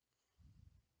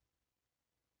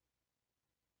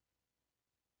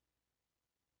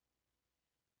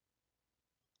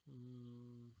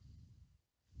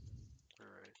 All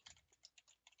right.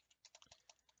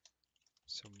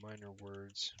 So minor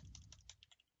words.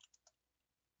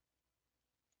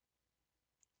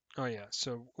 Oh yeah,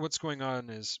 so what's going on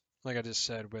is, like I just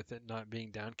said, with it not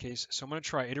being downcase. So I'm going to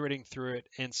try iterating through it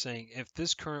and saying if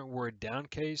this current word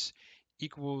downcase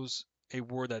equals a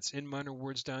word that's in minor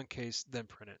words downcase, then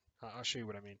print it. I'll show you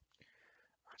what I mean.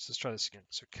 All right, so let's try this again.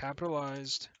 So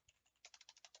capitalized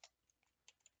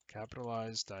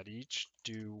dot each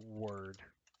do word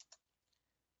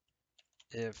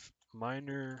if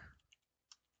minor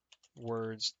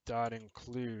words dot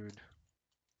include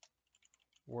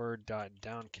word dot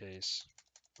downcase.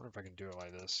 I wonder if I can do it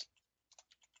like this.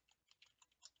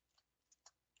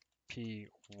 P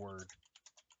word.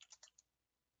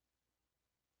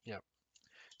 Yep.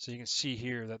 So you can see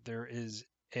here that there is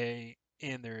a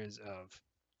and there is of.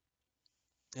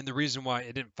 And the reason why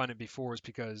it didn't find it before is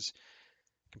because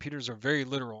computers are very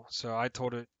literal. So I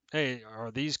told it, hey,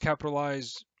 are these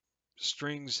capitalized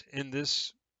strings in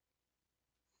this,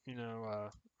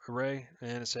 array?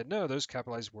 And it said, no, those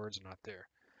capitalized words are not there.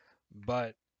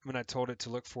 But when I told it to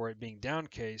look for it being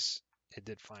downcase, it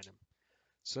did find them.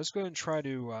 So let's go ahead and try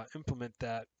to implement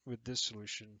that with this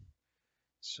solution.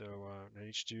 So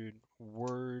each do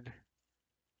word,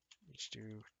 each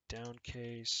do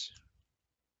downcase.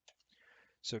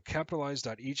 So capitalize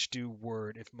dot each do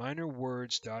word if minor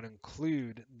words dot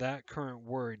include that current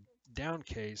word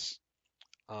downcase,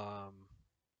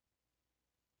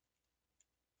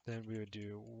 then we would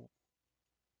do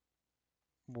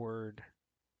word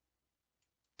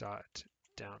dot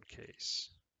downcase.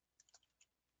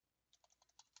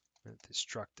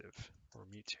 Destructive or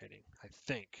mutating, I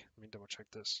think. Let me double check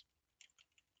this.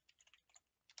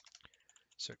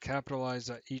 So capitalize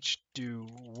dot each do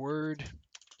word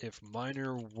if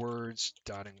minor words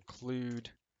dot include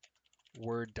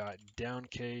word dot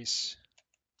downcase.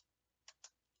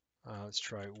 Let's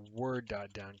try word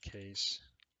dot downcase.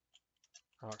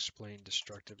 I'll explain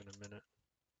destructive in a minute.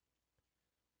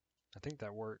 I think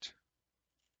that worked.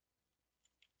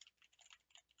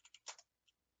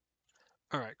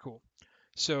 All right, cool.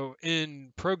 So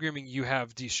in programming, you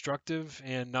have destructive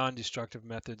and non-destructive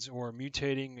methods, or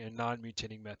mutating and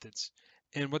non-mutating methods.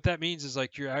 And what that means is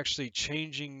like you're actually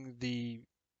changing the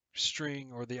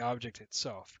string or the object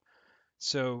itself.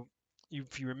 So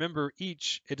if you remember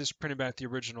each, it just printed back the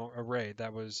original array.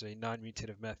 That was a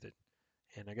non-mutative method.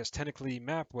 And I guess technically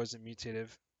map wasn't mutative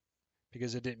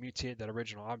because it didn't mutate that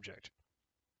original object.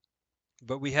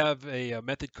 But we have a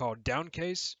method called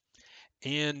downcase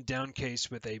and downcase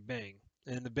with a bang.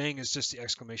 And the bang is just the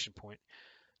exclamation point.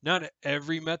 Not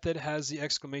every method has the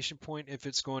exclamation point if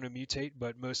it's going to mutate,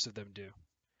 but most of them do.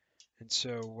 And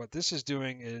so what this is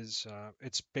doing is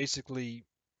it's basically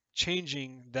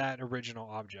changing that original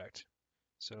object.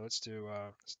 So let's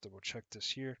double check this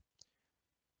here.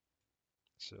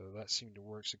 So that seemed to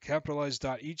work. So capitalize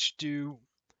dot each do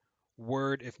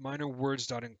word if minor words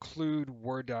dot include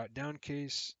word dot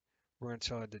downcase. We're going to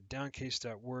tell it to downcase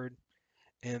dot word.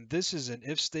 And this is an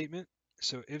if statement.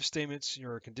 So if statements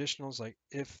are conditionals like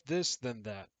if this, then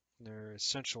that. They're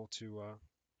essential to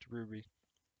Ruby.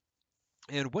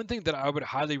 And one thing that I would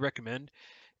highly recommend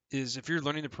is if you're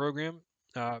learning to program,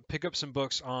 pick up some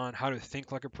books on how to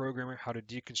think like a programmer, how to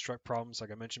deconstruct problems,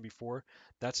 like I mentioned before.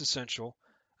 That's essential.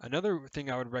 Another thing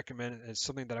I would recommend is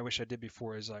something that I wish I did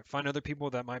before is like find other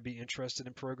people that might be interested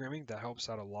in programming. That helps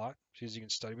out a lot because you can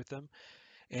study with them.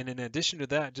 And in addition to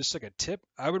that, just like a tip,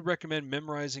 I would recommend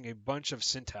memorizing a bunch of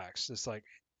syntax. It's like,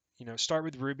 start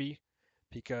with Ruby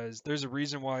because there's a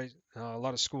reason why a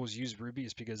lot of schools use Ruby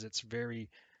is because it's very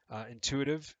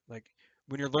intuitive. Like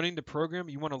when you're learning to program,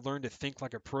 you want to learn to think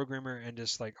like a programmer and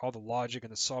just like all the logic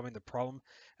and the solving the problem,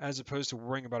 as opposed to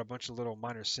worrying about a bunch of little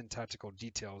minor syntactical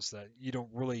details that you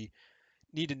don't really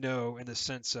need to know in the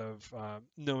sense of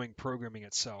knowing programming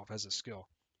itself as a skill.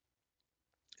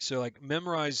 So like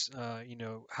memorize,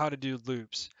 how to do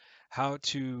loops, how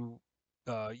to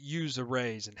use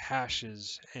arrays and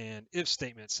hashes and if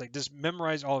statements. Like just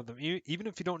memorize all of them. Even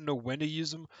if you don't know when to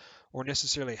use them or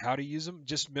necessarily how to use them,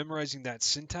 just memorizing that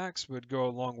syntax would go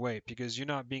a long way because you're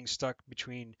not being stuck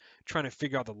between trying to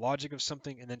figure out the logic of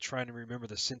something and then trying to remember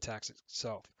the syntax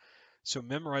itself. So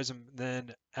memorize them.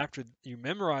 Then after you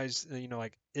memorize,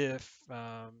 like if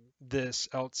this,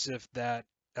 else if that,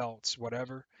 else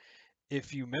whatever,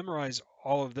 if you memorize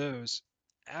all of those,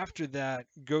 after that,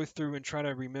 go through and try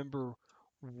to remember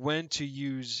when to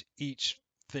use each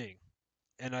thing.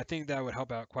 And I think that would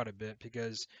help out quite a bit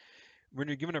because when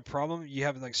you're given a problem, you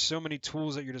have like so many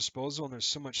tools at your disposal and there's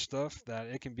so much stuff that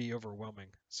it can be overwhelming.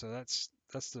 So that's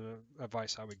the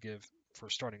advice I would give for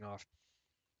starting off.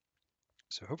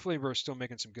 So hopefully we're still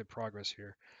making some good progress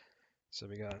here. So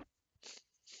we got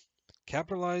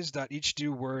capitalize dot each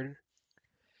do word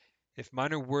if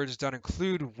minor words don't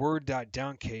include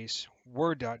word.downcase,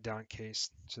 word.downcase.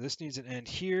 So this needs an end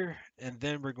here, and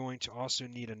then we're going to also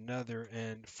need another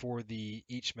end for the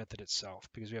each method itself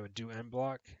because we have a do end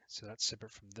block, so that's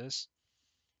separate from this.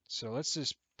 So let's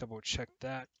just double check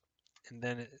that, and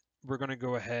then we're going to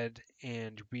go ahead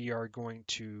and we are going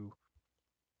to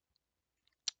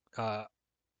uh,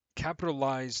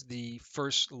 capitalize the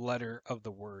first letter of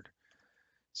the word.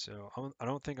 So I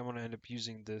don't think I'm going to end up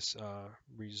using this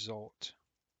result.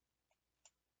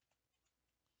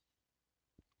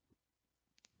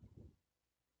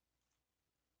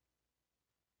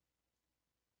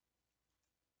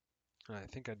 I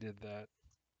think I did that.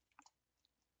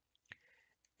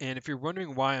 And if you're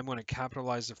wondering why I'm going to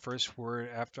capitalize the first word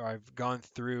after I've gone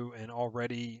through and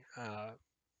already,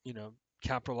 you know,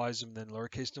 capitalized them, then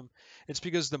lowercase them, it's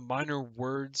because the minor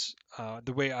words,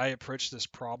 the way I approach this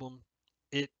problem,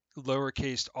 it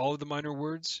lowercased all of the minor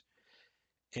words,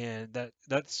 and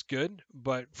that's good.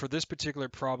 But for this particular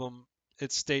problem,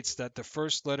 it states that the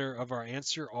first letter of our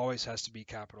answer always has to be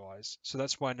capitalized. So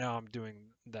that's why now I'm doing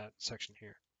that section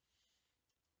here.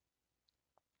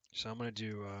 So I'm going to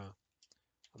do,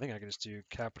 I think I can just do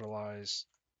capitalize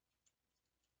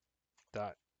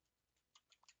dot.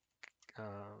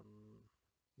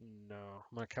 No,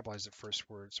 I'm going to capitalize the first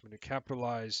word. So I'm going to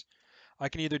capitalize. I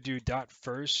can either do dot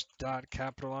first dot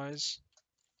capitalize,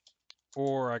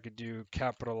 or I could do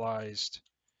capitalized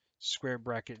square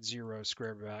bracket 0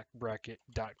 square bracket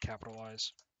dot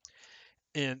capitalize.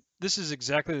 And this is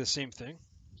exactly the same thing.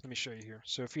 Let me show you here.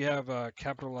 So if you have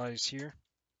capitalized here,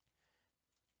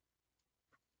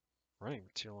 running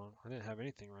for too long. I didn't have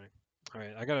anything running. All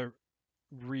right, I got to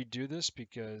redo this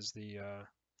because the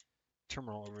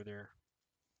terminal over there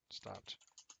stopped,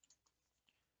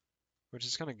 which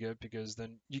is kind of good because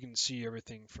then you can see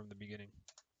everything from the beginning.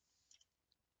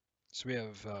 So we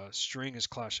have string is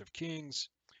Clash of Kings,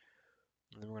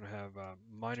 and then we're going to have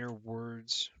minor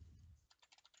words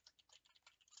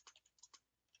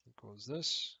equals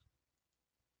this.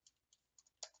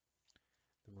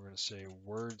 And we're going to say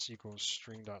words equals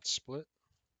string dot split.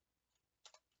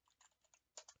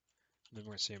 Then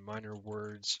we're going to say minor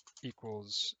words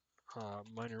equals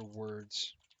minor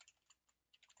words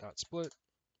dot split.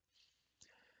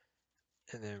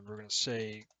 And then we're going to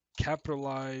say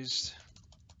capitalized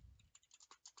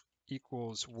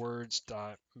equals words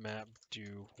dot map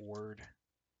do word,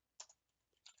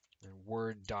 and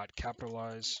word dot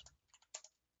capitalize.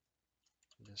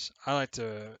 I like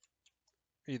to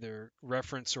either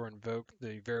reference or invoke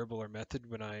the variable or method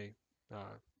when I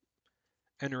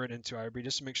enter it into IRB,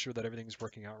 just to make sure that everything's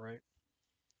working out right.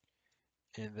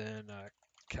 And then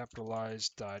capitalize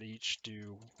dot each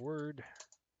do word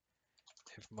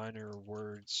if minor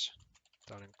words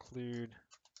dot include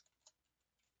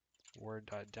word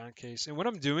dot downcase. And what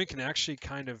I'm doing can actually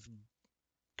kind of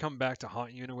come back to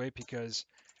haunt you in a way, because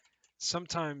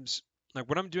sometimes, like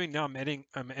what I'm doing now,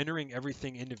 I'm entering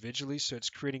everything individually, so it's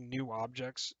creating new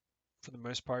objects for the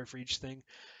most part for each thing.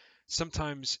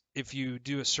 Sometimes if you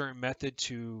do a certain method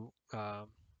to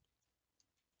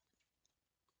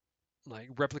like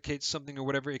replicate something or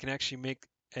whatever, it can actually make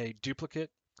a duplicate.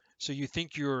 So you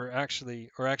think you're actually,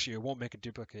 or actually it won't make a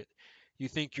duplicate. You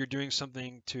think you're doing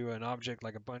something to an object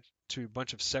like a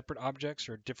bunch of separate objects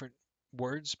or different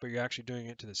words, but you're actually doing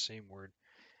it to the same word.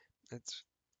 It's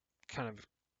kind of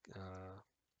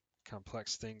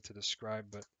complex thing to describe,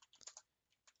 but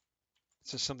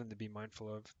it's just something to be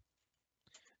mindful of.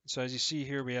 So as you see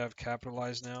here, we have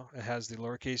capitalized now. It has the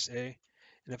lowercase a.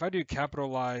 And if I do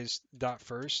capitalized dot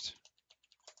first,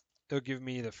 it'll give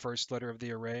me the first letter of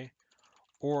the array.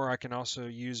 Or I can also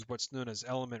use what's known as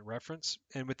element reference.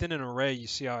 And within an array, you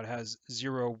see how it has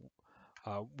 0,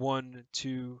 1,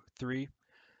 2, 3.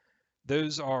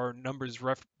 Those are numbers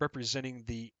representing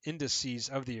the indices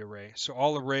of the array. So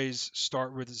all arrays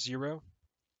start with 0.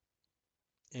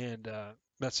 And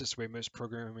that's just the way most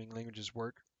programming languages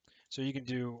work. So you can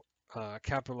do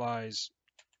capitalize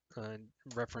and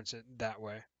reference it that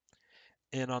way.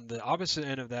 And on the opposite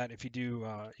end of that, if you do,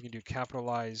 you can do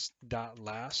capitalize dot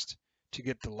last to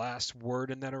get the last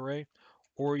word in that array,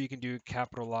 or you can do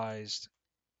capitalized,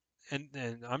 and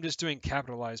I'm just doing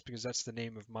capitalized because that's the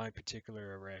name of my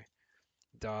particular array.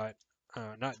 Dot,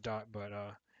 not dot, but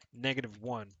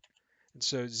 -1. And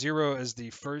so 0 is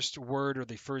the first word or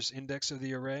the first index of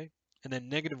the array, and then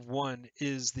 -1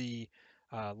 is the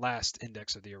last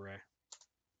index of the array.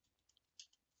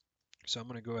 So I'm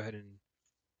going to go ahead and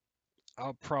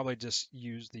I'll probably just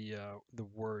use the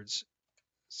words,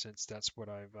 since that's what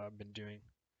I've been doing.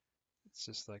 It's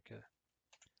just like a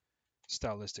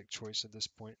stylistic choice at this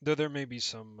point, though there may be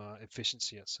some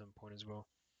efficiency at some point as well.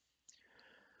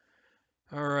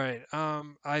 All right,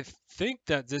 I think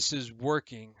that this is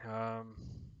working.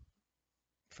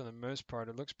 For the most part,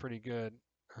 it looks pretty good.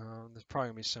 There's probably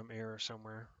gonna be some error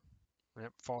somewhere.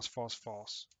 Yep, false, false,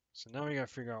 false. So now we gotta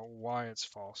figure out why it's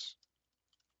false.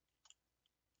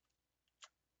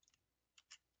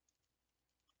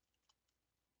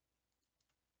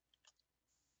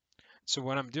 So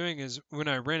what I'm doing is, when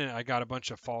I ran it, I got a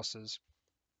bunch of falses.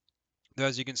 Though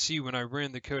as you can see, when I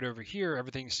ran the code over here,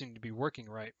 everything seemed to be working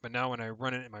right. But now when I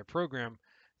run it in my program,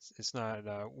 it's not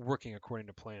working according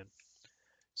to plan.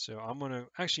 So I'm going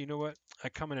to, actually, you know what? I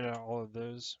commented out all of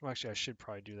those. Well, actually, I should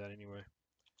probably do that anyway.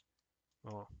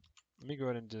 Well, let me go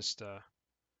ahead and just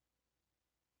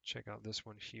check out this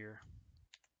one here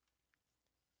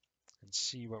and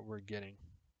see what we're getting.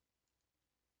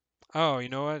 Oh, you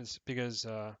know what? It's because,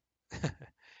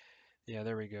 yeah,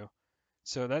 there we go.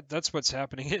 So that's what's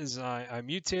happening is I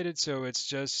mutated, so it's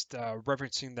just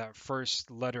referencing that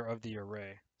first letter of the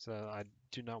array. So I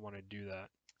do not want to do that.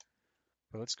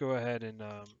 But let's go ahead and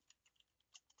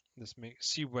let's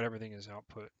see what everything is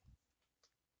output.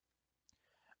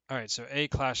 All right, so a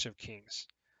Clash of Kings.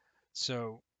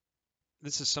 So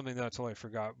this is something that I totally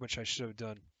forgot, which I should have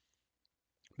done.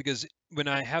 Because when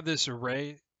I have this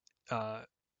array,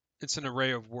 it's an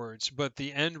array of words, but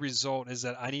the end result is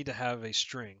that I need to have a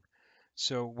string.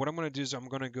 So what I'm going to do is I'm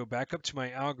going to go back up to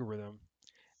my algorithm,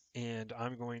 and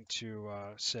I'm going to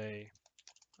say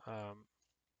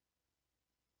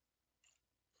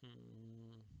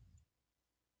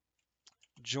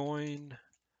join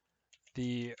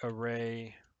the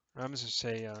array. I'm just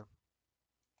going to say,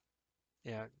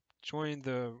 yeah, join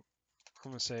the,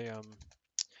 I'm going to say,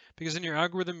 because in your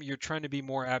algorithm, you're trying to be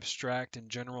more abstract and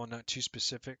general and not too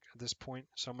specific at this point.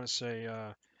 So I'm going to say,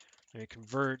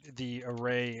 convert the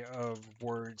array of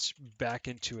words back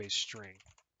into a string.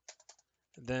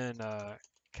 Then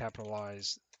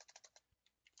capitalize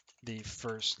the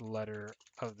first letter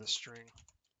of the string.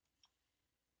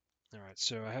 All right,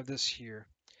 so I have this here.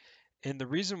 And the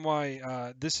reason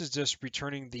why this is just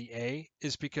returning the A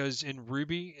is because in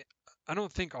Ruby, I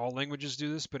don't think all languages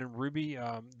do this, but in Ruby,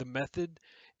 the method,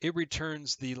 it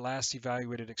returns the last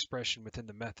evaluated expression within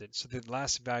the method. So the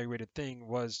last evaluated thing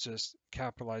was just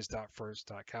capitalize dot first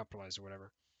dot capitalize or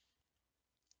whatever.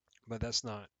 But that's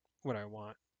not what I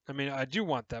want. I mean, I do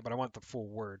want that, but I want the full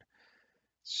word.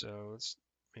 So let's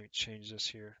maybe change this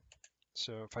here.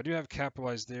 So if I do have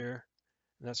capitalized there,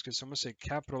 that's good. So I'm going to say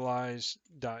capitalize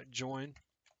dot join,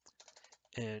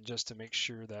 and just to make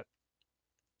sure that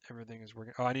everything is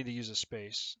working. Oh, I need to use a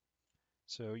space.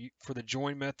 So for the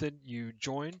join method, you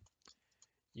join,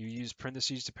 you use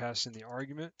parentheses to pass in the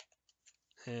argument,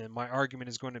 and my argument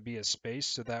is going to be a space,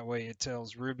 so that way it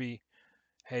tells Ruby,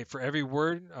 hey, for every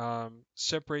word,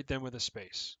 separate them with a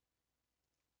space.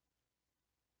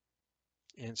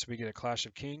 And so we get a Clash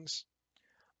of Kings.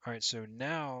 All right, so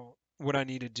now what I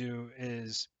need to do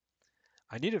is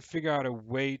I need to figure out a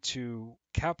way to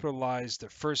capitalize the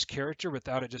first character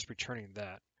without it just returning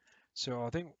that. So I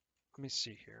think, let me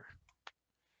see here.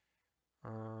 I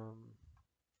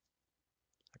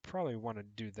probably want to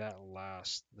do that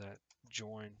last, that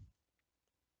join.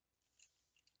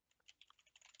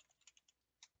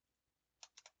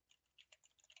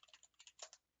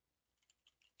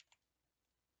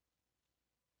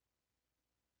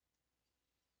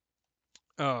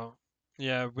 Oh,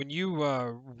 yeah, when you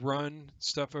run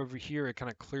stuff over here, it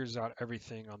kind of clears out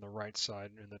everything on the right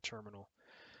side in the terminal.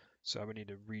 So I would need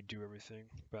to redo everything,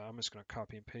 but I'm just going to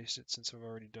copy and paste it since I've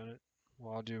already done it.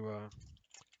 Well, I'll do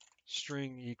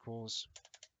string equals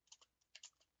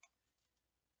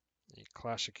a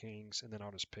Clash of Kings, and then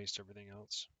I'll just paste everything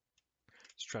else.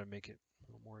 Just try to make it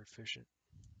a little more efficient.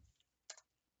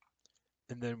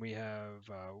 And then we have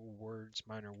words,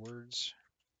 minor words.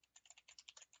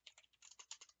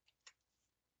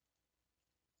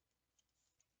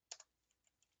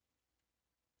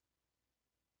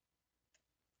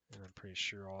 And I'm pretty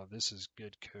sure all of this is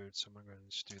good code, so I'm going to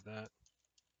just do that.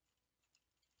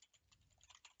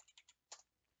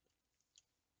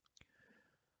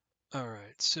 All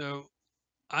right, so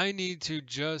I need to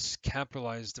just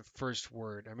capitalize the first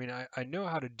word. I mean, I know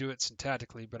how to do it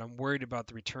syntactically, but I'm worried about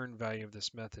the return value of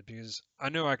this method because I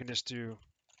know I can just do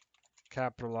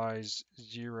capitalize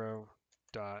 0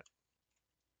 dot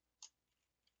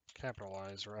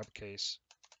capitalize or uppercase.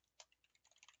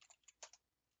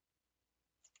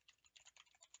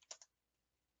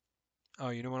 Oh,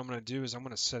 you know what I'm going to do is I'm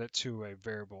going to set it to a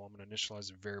variable. I'm going to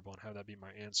initialize a variable and have that be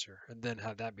my answer, and then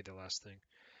have that be the last thing.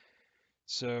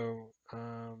 So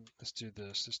let's do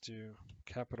this. Let's do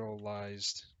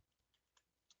capitalized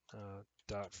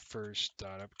dot first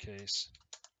dot uppercase.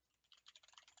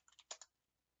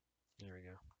 There we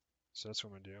go. So that's what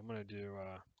I'm going to do. I'm going to do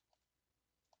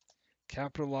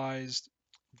capitalized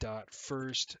dot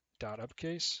first dot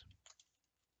uppercase,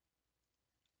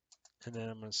 and then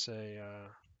I'm going to say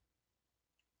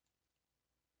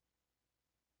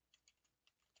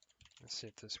let's see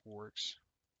if this works.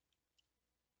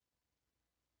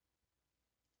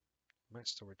 Might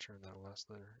still return that last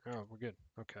letter. Oh, we're good.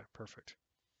 Okay, perfect.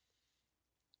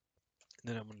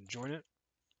 And then I'm going to join it,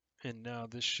 and now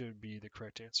this should be the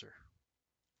correct answer.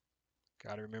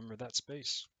 Got to remember that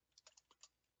space.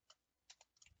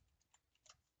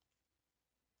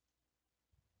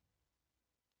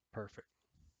 Perfect.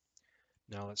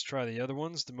 Now let's try the other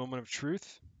ones. The moment of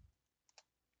truth.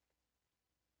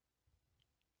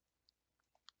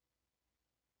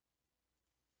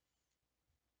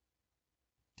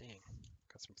 Dang,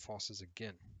 got some falses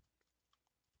again.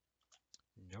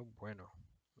 No bueno.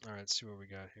 All right, let's see what we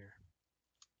got here.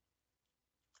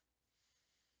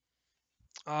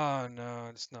 Oh no,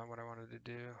 it's not what I wanted to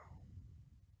do.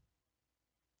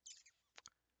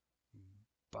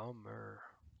 Bummer.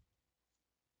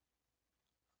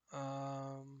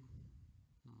 Um.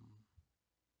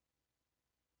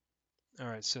 All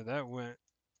right, so that went.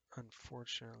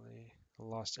 Unfortunately, I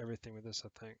lost everything with this, I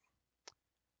think.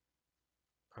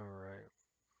 All right.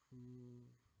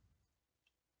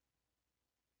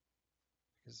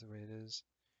 Here's the way it is.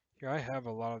 Here, I have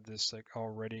a lot of this like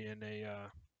already in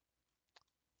a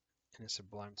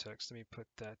Sublime text. Let me put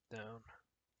that down.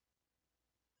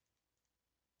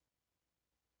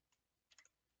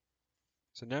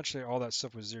 So naturally, all that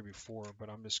stuff was there before, but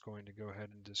I'm just going to go ahead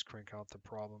and just crank out the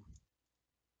problem.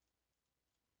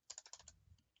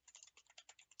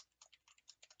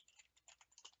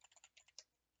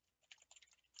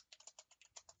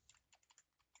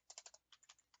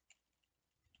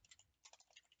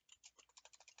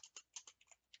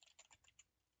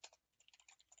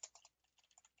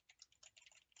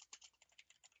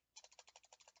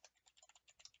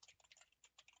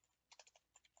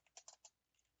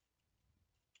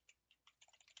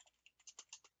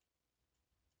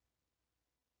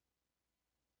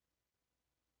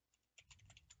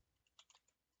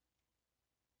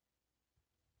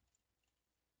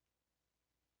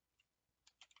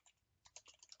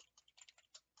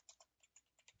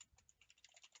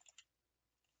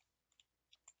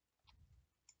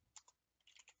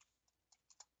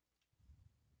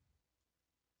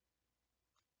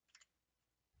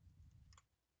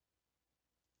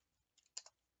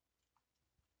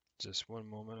 Just one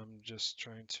moment. I'm just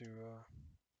trying to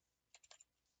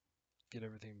get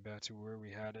everything back to where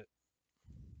we had it.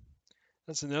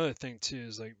 That's another thing too,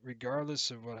 is like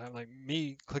regardless of what happened, like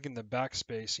me clicking the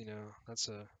backspace, it's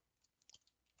a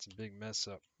big mess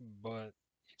up. But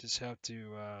you just have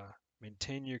to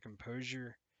maintain your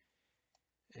composure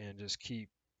and just keep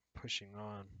pushing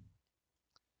on,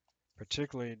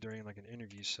 particularly during like an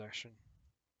interview session.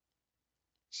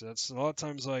 So that's a lot of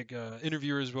times like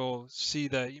interviewers will see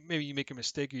that maybe you make a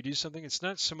mistake or you do something. It's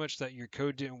not so much that your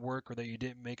code didn't work or that you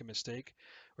didn't make a mistake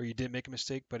or you did make a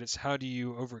mistake, but it's how do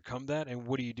you overcome that and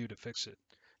what do you do to fix it.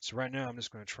 So right now I'm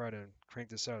just going to try to crank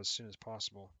this out as soon as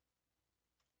possible.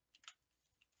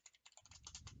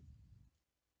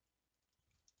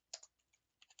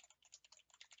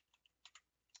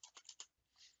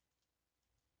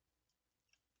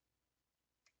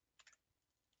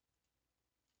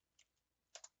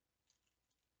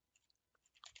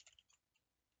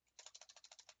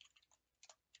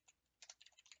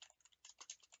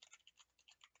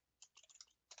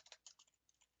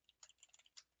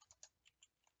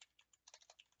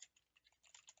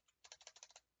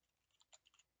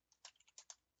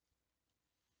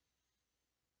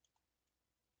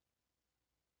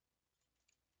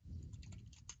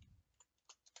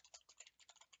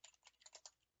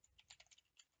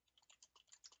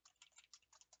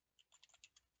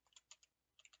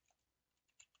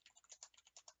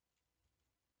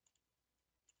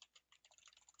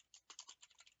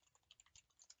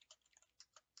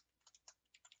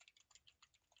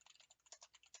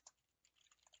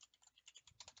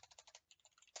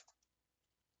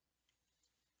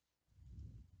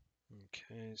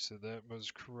 Okay, so that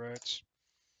was correct.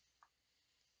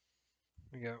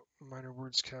 We got minor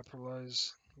words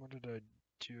capitalized. What did I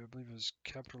do? I believe it was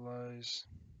capitalize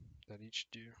that each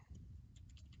do.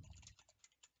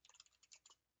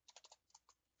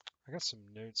 I got some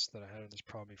notes that I had on this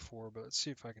probably before, but let's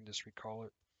see if I can just recall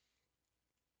it.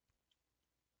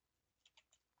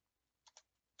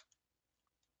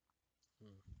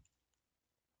 Hmm.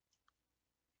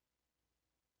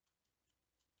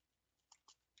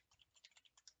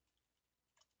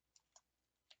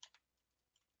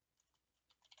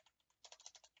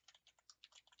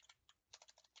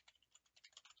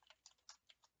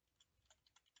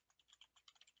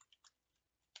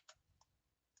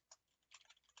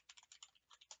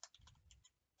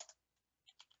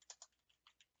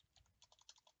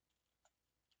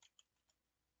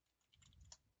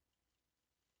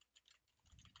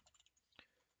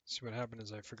 See, what happened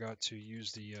is I forgot to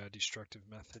use the destructive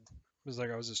method. It was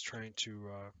like I was just trying to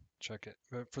check it.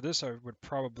 But for this, I would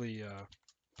probably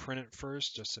print it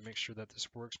first just to make sure that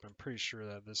this works, but I'm pretty sure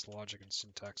that this logic and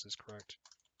syntax is correct.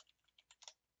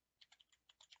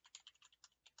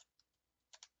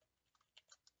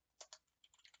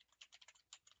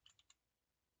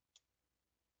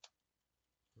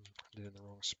 I did it in the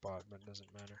wrong spot, but it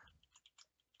doesn't matter.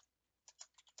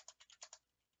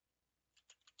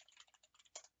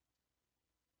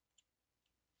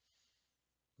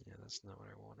 Yeah, that's not what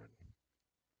I wanted.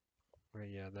 But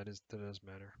yeah, that does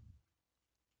matter.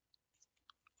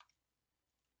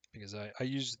 Because I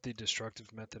used the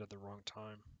destructive method at the wrong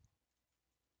time.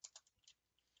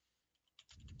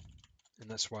 And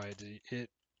that's why it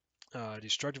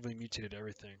destructively mutated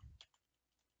everything.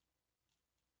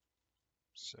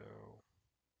 So,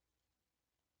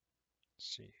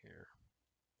 let's see here.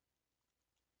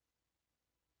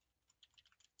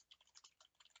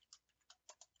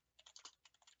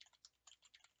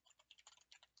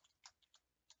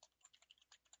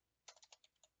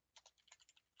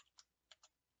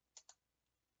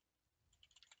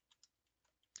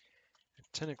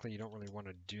 Technically, you don't really want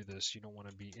to do this. You don't want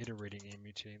to be iterating and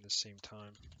mutating at the same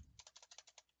time.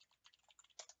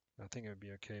 I think it would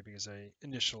be okay because I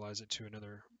initialize it to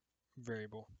another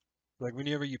variable. Like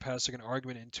whenever you pass like an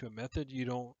argument into a method, you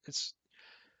don't, it's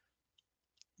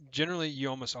generally you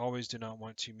almost always do not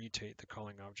want to mutate the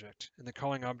calling object. And the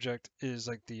calling object is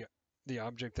like the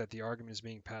object that the argument is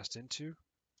being passed into.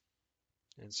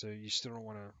 And so you still don't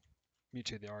want to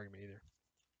mutate the argument either.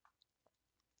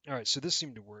 All right, so this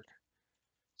seemed to work.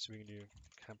 So we can do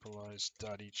capitalize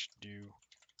dot each do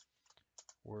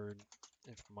word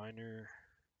if minor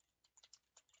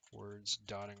words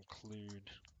dot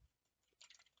include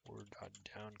word dot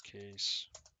down case.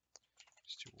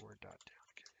 Let's do word dot down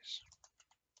case.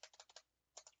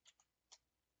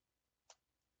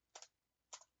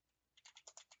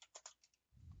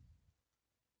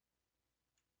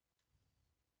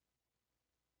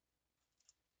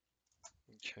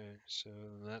 Okay, so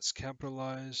that's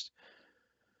capitalized.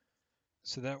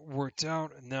 So that worked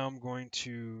out. And now I'm going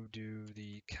to do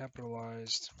the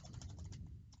capitalized.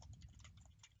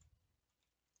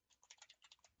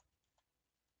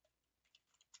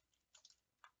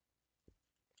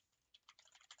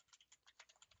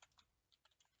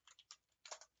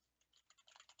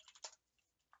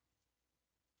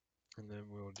 And then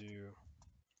we'll do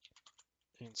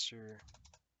answer.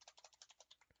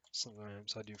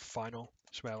 Sometimes I do final.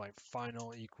 So I like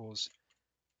final equals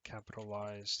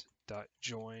capitalized dot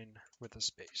join with a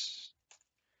space.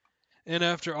 And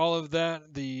after all of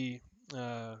that, the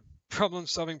problem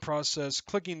solving process,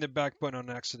 clicking the back button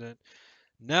on accident,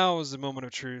 now is the moment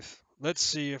of truth. Let's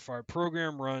see if our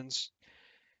program runs.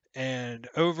 And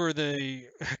over the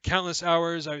countless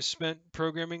hours I've spent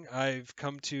programming, I've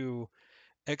come to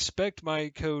expect my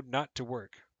code not to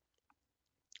work.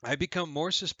 I become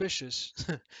more suspicious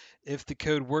if the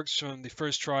code works from the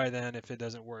first try than if it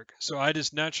doesn't work. So I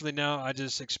just naturally now I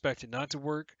just expect it not to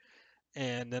work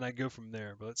and then I go from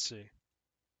there. But let's see.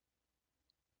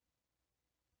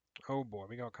 Oh boy,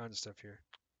 we got all kinds of stuff here.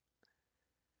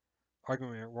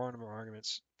 Argument, wrong number of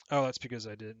arguments. Oh, that's because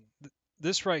I did.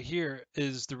 This right here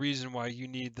is the reason why you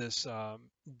need this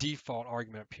default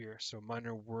argument up here. So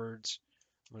minor words,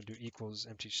 I'm going to do equals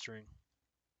empty string.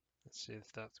 Let's see if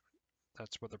that's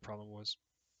what the problem was.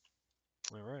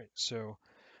 All right, so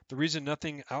the reason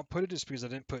nothing outputted is because I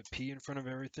didn't put P in front of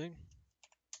everything,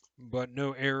 but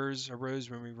no errors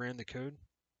arose when we ran the code.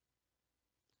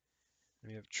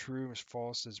 We have true and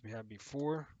false as we had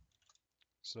before.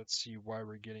 So let's see why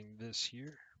we're getting this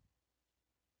here.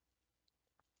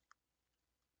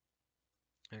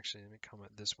 Actually, let me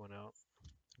comment this one out.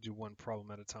 Do one problem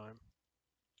at a time.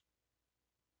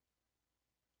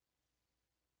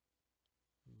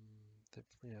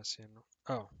 Yeah, see,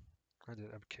 oh, I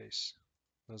did uppercase.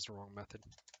 That was the wrong method.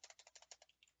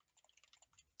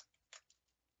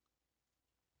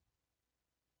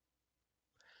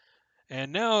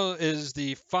 And now is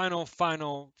the final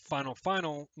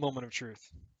moment of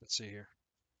truth. Let's see here.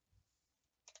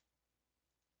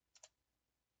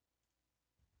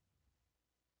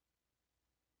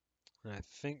 And I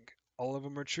think all of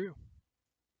them are true.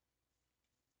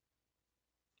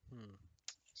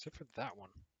 Except for that one.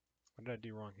 What did I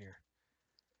do wrong here?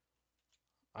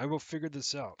 I will figure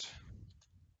this out.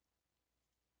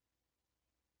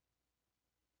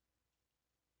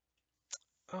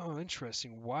 Oh,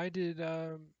 interesting. Why did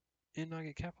N not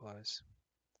get capitalized?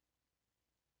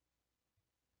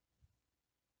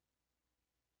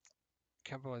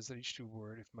 Capitalize that H2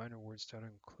 word if minor words don't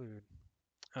include.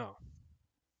 Oh.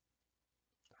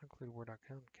 Don't include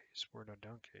word.downcase,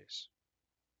 word.downcase.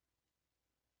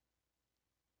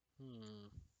 Let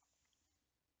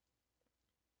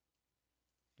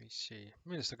me see.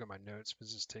 Let me just look at my notes, but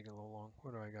this is taking a little long.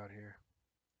 What do I got here?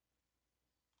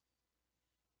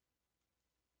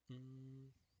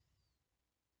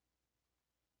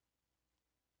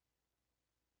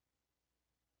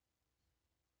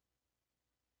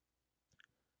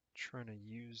 Trying to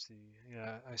use the,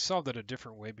 yeah, I solved it a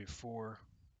different way before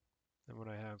than what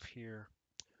I have here.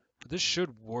 But this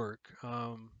should work.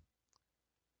 I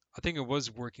think it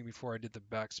was working before I did the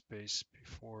backspace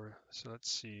before. So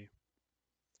let's see.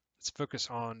 Let's focus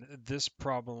on this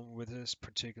problem with this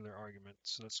particular argument.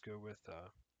 So let's go with, all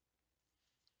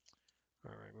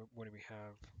right, what do we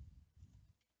have?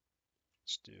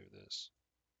 Let's do this.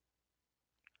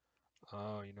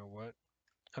 Oh, you know what?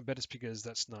 I bet it's because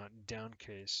that's not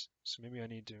downcase. So maybe I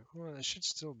need to, well, it should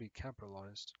still be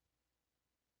capitalized.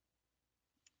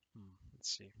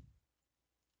 Let's see.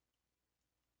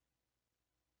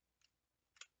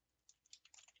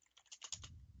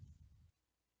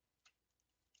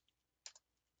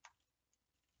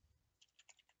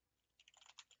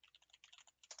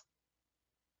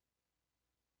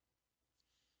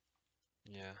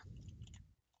 Yeah.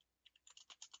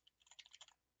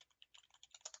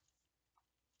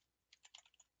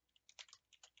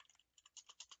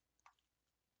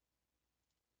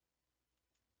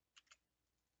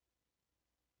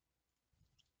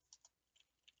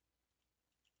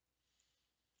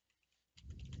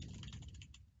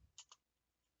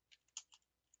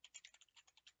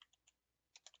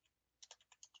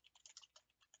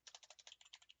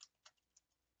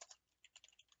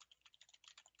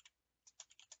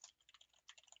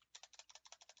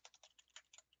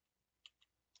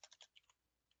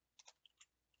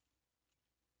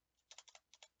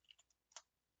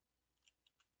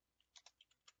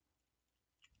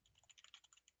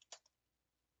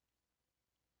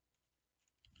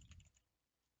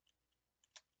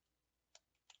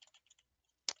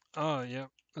 Oh, yeah.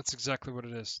 That's exactly what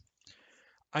it is.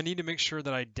 I need to make sure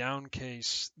that I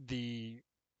downcase the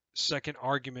second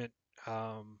argument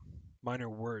minor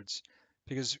words,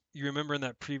 because you remember in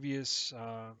that previous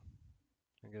I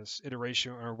guess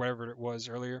iteration or whatever it was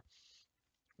earlier,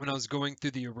 when I was going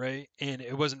through the array and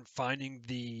it wasn't finding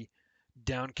the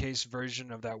downcase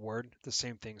version of that word, the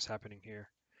same thing's happening here.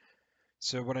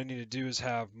 So what I need to do is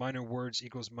have minor words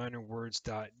equals minor words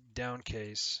dot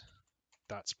downcase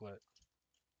dot split.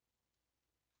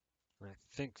 And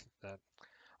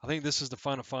I think this is the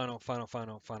final time.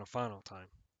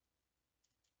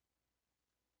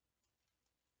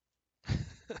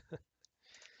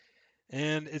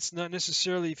 And it's not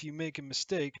necessarily if you make a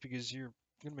mistake, because you're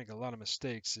going to make a lot of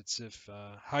mistakes. It's if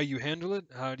how you handle it,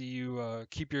 how do you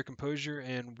keep your composure,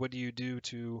 and what do you do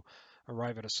to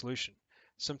arrive at a solution.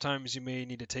 Sometimes you may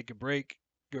need to take a break,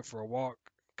 go for a walk,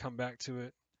 come back to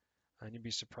it, and you'd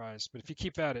be surprised. But if you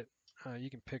keep at it, you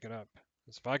can pick it up.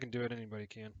 'Cause if I can do it, anybody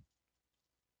can.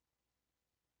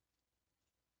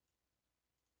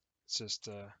 It's just,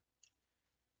 are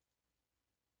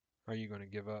you going to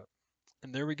give up?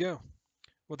 And there we go.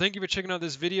 Well, thank you for checking out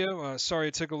this video. Sorry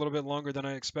it took a little bit longer than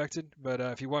I expected, but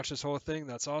if you watch this whole thing,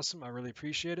 that's awesome. I really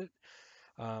appreciate it.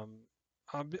 Um,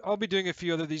 I'll be doing a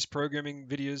few other these programming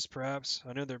videos, perhaps.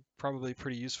 I know they're probably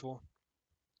pretty useful.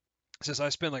 Since I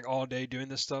spend like all day doing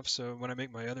this stuff, so when I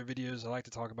make my other videos, I like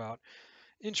to talk about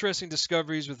interesting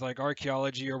discoveries with like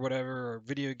archaeology or whatever, or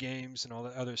video games and all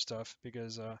that other stuff.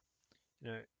 Because you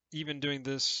know, even doing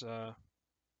this,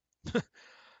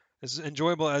 as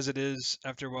enjoyable as it is,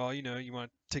 after a while, you want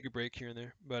to take a break here and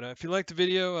there. But if you liked the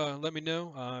video, let me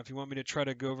know. If you want me to try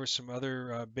to go over some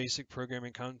other basic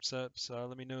programming concepts,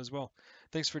 let me know as well.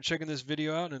 Thanks for checking this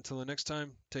video out. Until the next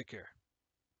time, take care.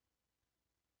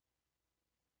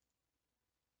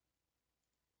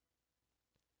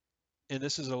 And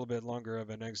this is a little bit longer of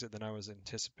an exit than I was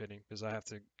anticipating because I have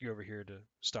to go over here to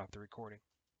stop the recording.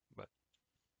 But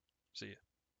see ya.